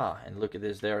look at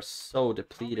this, they are so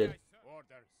depleted.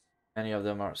 Orders. Many of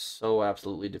them are so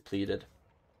absolutely depleted.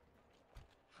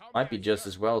 Might be just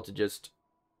as well to just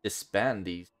disband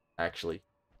these, actually.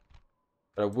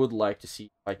 But I would like to see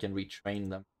if I can retrain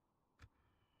them.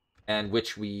 And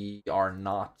which we are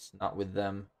not with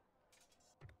them.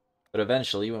 But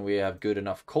eventually, when we have good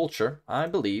enough culture, I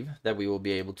believe that we will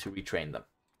be able to retrain them.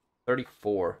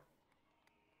 34.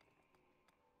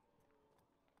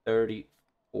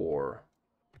 34.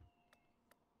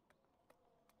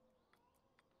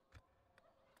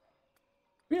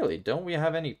 Really? Don't we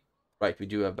have any... Right, we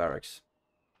do have barracks.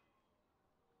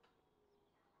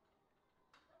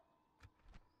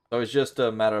 So it's just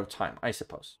a matter of time, I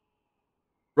suppose.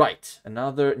 Right,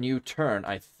 another new turn,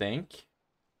 I think.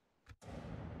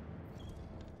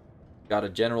 Got a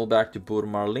general back to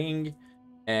Burmarling.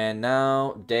 And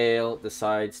now Dale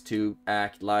decides to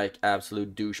act like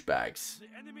absolute douchebags. The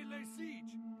enemy lay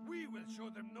siege. We will show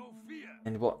them no fear.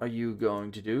 And what are you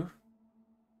going to do?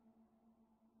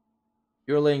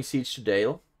 You're laying siege to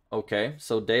Dale. Okay,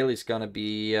 so Dale is gonna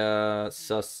be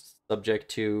subject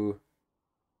to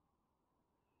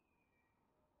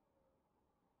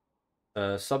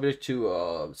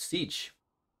siege.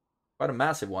 Quite a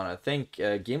massive one. I think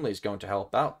Gimli is going to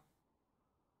help out.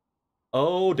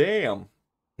 Oh damn.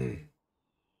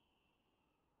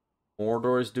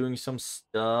 Mordor is doing some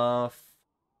stuff.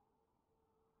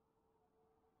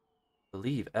 I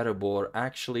believe Erebor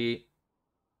actually,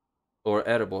 or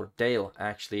Erebor, Dale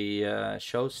actually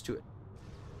shows to it.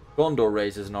 Gondor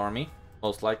raises an army.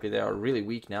 Most likely they are really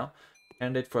weak now.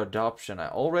 Candidate for adoption. I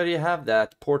already have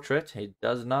that portrait. He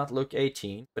does not look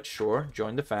 18, but sure,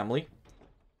 join the family.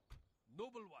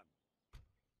 Noble one.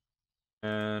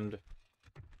 And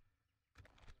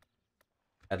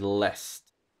at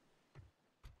last.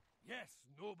 Yes,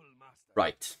 noble master.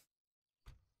 Right.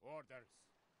 Orders.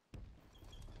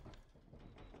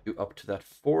 You up to that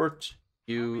fort.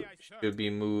 You should be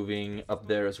moving up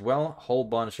there as well. Whole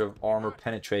bunch of armor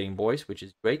penetrating boys, which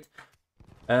is great.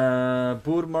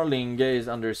 Burmarlinge is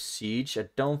under siege. I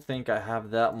don't think I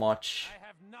have that much I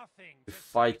have nothing to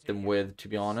fight them with, to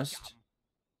be honest.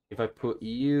 If I put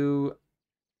you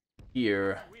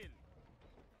here,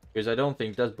 because I don't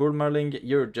think, does Burmarling,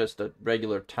 you're just a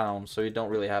regular town, so you don't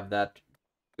really have that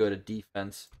good a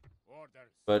defense.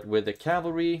 Orders. But with the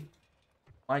cavalry,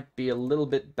 might be a little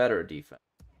bit better defense.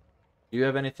 Do you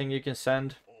have anything you can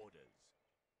send? Orders.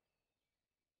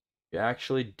 You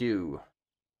actually do.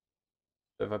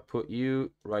 So if I put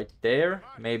you right there,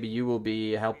 maybe you will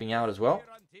be helping out as well.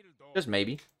 Just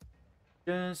maybe.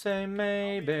 Just say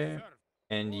maybe.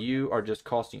 And you are just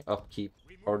costing upkeep,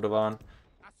 Ardovan.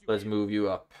 Let's move you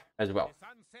up as well.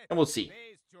 And we'll see.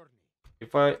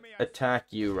 If I attack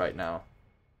you right now,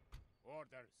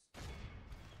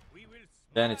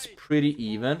 then it's pretty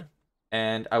even.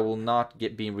 And I will not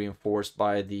get being reinforced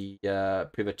by the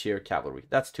privateer cavalry.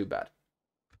 That's too bad.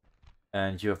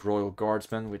 And you have royal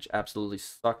guardsmen, which absolutely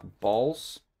suck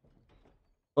balls.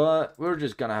 But we're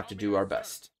just gonna have to do our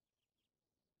best.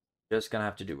 Just gonna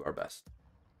have to do our best.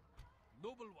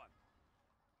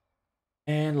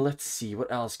 And let's see,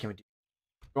 what else can we do?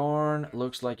 Garn,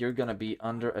 looks like you're gonna be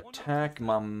under attack,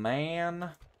 my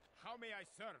man.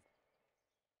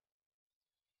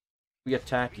 We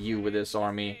attack you with this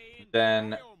army,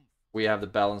 then we have the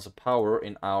balance of power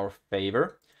in our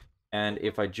favor. And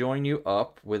if I join you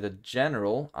up with a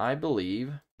general, I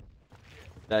believe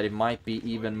that it might be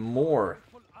even more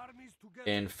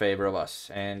in favor of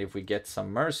us. And if we get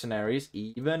some mercenaries,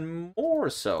 even more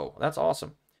so. That's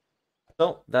awesome.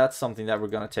 So that's something that we're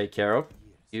going to take care of.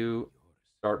 You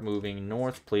start moving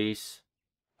north, please.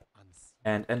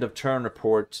 And end of turn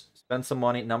report. Spend some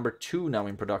money. Number 2 now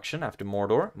in production after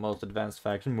Mordor. Most advanced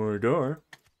faction, Mordor.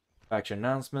 Faction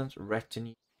announcements,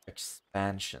 retinue,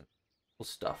 expansion. Cool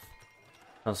stuff.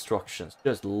 Constructions.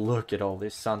 Just look at all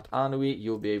this. Sant Anui,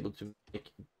 you'll be able to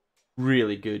make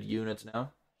really good units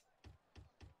now.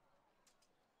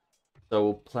 So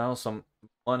we'll plow some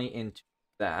money into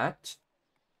that.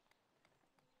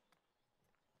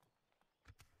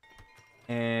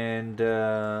 And,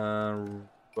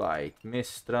 right.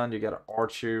 Mistrand, you got an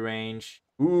archery range.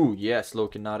 Ooh, yes,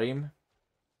 Lokinarim.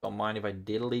 Don't mind if I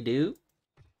diddly do.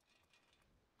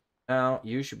 Now,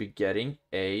 you should be getting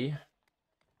a...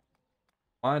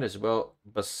 Might as well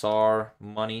bazaar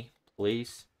money,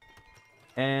 please.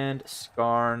 And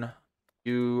Skarn,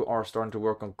 you are starting to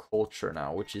work on culture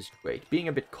now, which is great. Being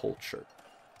a bit cultured.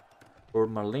 For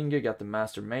Marlinga, got the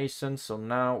Master Mason, so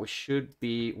now we should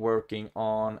be working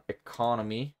on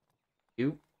economy.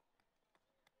 You.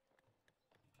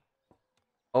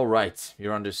 Alright,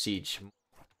 you're under siege.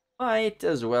 Might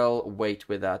as well wait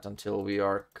with that until we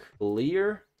are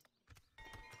clear.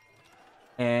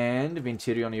 And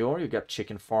Vintirion Yor, you got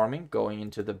chicken farming going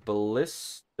into the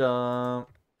ballista,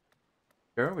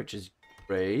 which is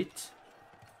great.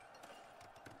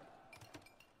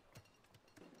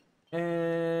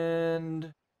 And I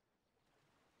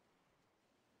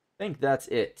think that's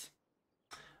it.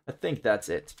 I think that's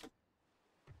it.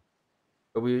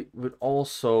 But we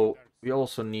also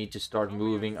need to start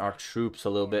moving our troops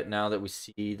a little bit now that we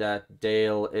see that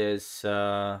Dale is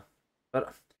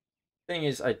but thing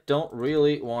is, I don't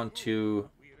really want to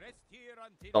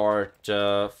start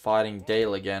fighting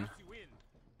Dale again.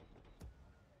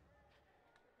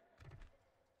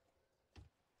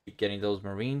 Getting those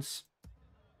marines.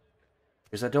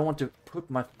 Because I don't want to put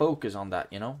my focus on that,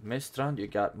 you know? Mistrand, you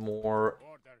got more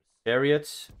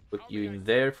chariots. Put you in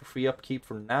there for free upkeep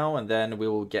for now, and then we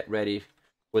will get ready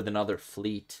with another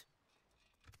fleet.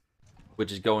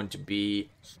 Which is going to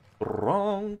be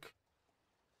strong.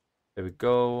 There we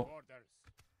go.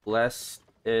 Blessed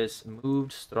is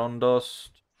moved. Strondost.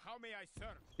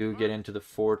 You get into the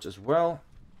fort as well.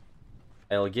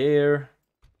 Elgeir.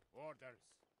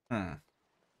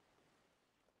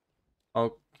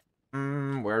 Oh,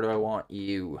 where do I want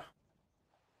you?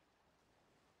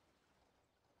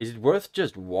 Is it worth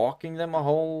just walking them a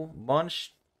whole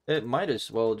bunch? It might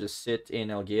as well just sit in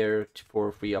Elgeir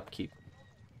for free upkeep.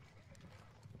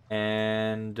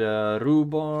 And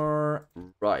Rhubar,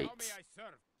 right.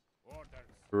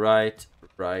 Right.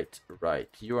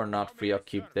 You are not free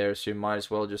upkeep there, so you might as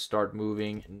well just start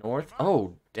moving north.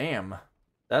 Oh, damn.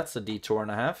 That's a detour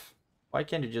and a half. Why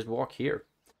can't you just walk here?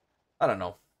 I don't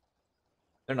know.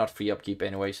 They're not free upkeep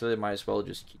anyway, so they might as well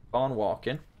just keep on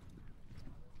walking.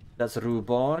 That's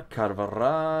Rhubar,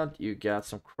 Karvarad. You got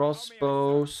some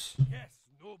crossbows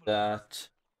that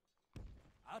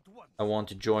I want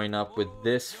to join up with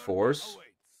this force.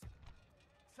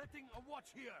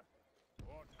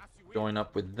 Join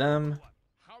up with them.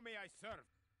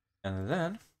 And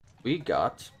then we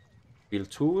got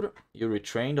Viltur. You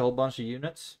retrained a whole bunch of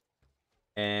units.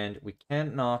 And we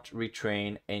cannot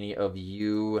retrain any of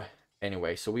you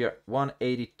anyway. So we are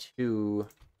 182.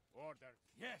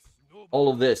 All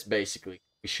of this, basically.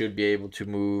 We should be able to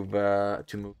move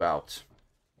out.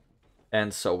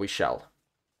 And so we shall.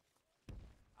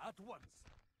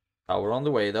 Power on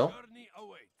the way, though.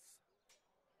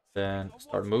 Then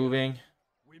start moving.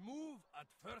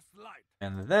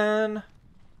 And then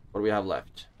What do we have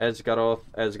left? Esgaroth,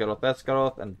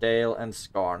 and Dale, and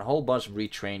Skarn. A whole bunch of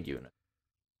retrained units.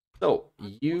 So,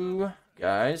 you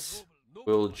guys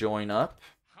will join up.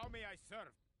 How may I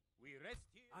serve? We rest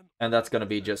here. And that's gonna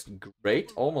be just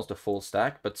great. Almost a full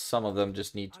stack, but some of them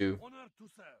just need Honor to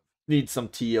serve. some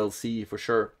TLC for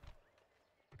sure.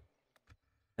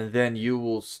 And then you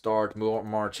will start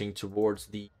marching towards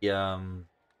the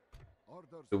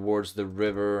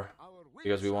river,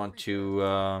 because we want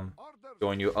to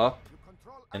join you up.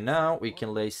 And now we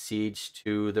can lay siege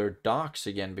to their docks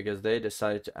again, because they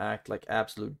decided to act like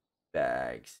absolute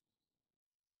bags.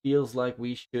 Feels like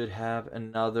we should have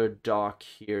another dock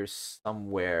here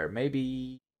somewhere.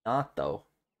 Maybe not, though.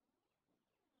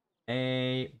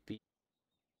 Maybe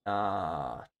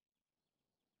not.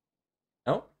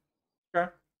 No?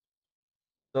 Okay.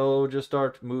 So just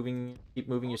start moving, keep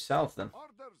moving you south then.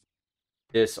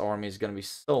 This army is gonna be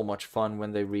so much fun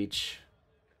when they reach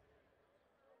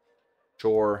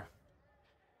shore.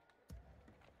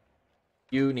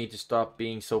 You need to stop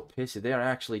being so pissy. They are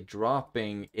actually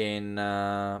dropping in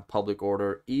public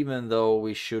order, even though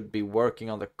we should be working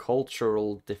on the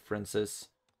cultural differences.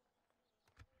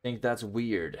 I think that's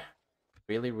weird.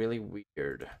 Really, really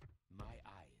weird. My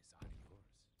eyes are yours.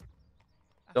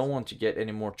 Don't want to get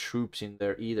any more troops in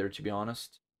there either, to be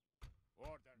honest.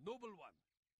 Order, noble one.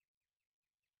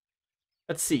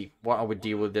 Let's see what I would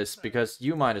deal with this, because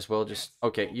you might as well just...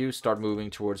 Okay, you start moving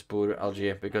towards Bur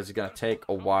Algier, because it's gonna take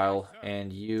a while,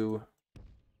 and you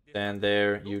stand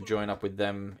there, you join up with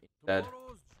them instead.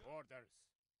 Tomorrow's orders.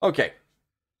 Okay,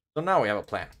 so now we have a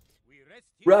plan. We rest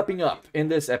here. Wrapping up, in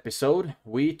this episode,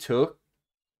 we took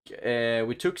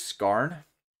Skarn,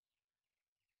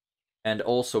 and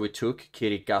also we took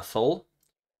Kirikathol.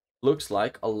 Looks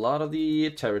like a lot of the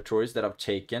territories that I've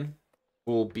taken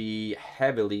will be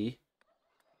heavily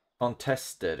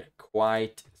contested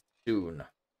quite soon.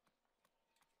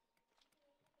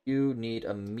 You need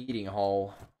a meeting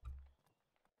hall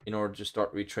in order to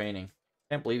start retraining.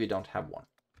 Can't believe you don't have one.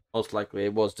 Most likely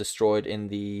it was destroyed in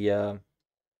the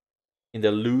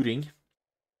looting.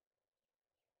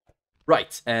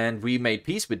 Right, and we made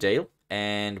peace with Dale,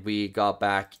 and we got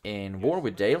back in war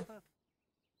with Dale.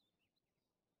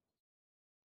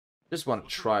 Just want to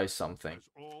try something. That's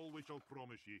all we shall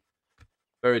promise ye.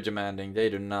 Very demanding. They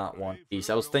do not want peace.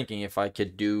 I was thinking if I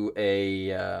could do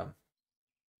a...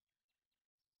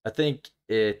 I think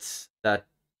it's that...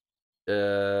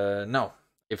 no.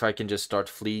 If I can just start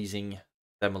fleecing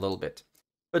them a little bit.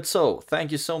 But so,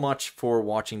 thank you so much for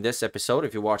watching this episode.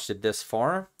 If you watched it this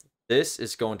far, this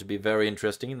is going to be very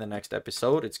interesting in the next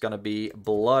episode. It's going to be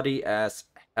bloody as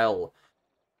hell.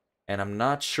 And I'm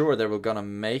not sure that we're going to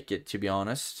make it, to be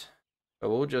honest. But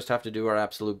we'll just have to do our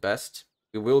absolute best.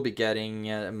 We will be getting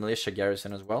a militia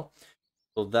garrison as well.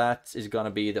 So that is going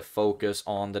to be the focus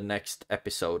on the next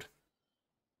episode.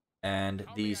 And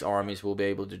these armies will be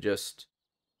able to just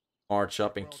march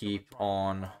up and keep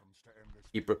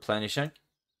replenishing.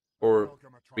 Or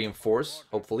reinforce,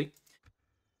 hopefully.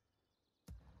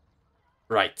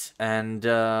 Right, and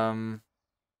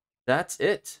that's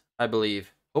it, I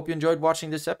believe. Hope you enjoyed watching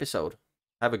this episode.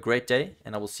 Have a great day,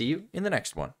 and I will see you in the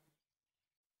next one.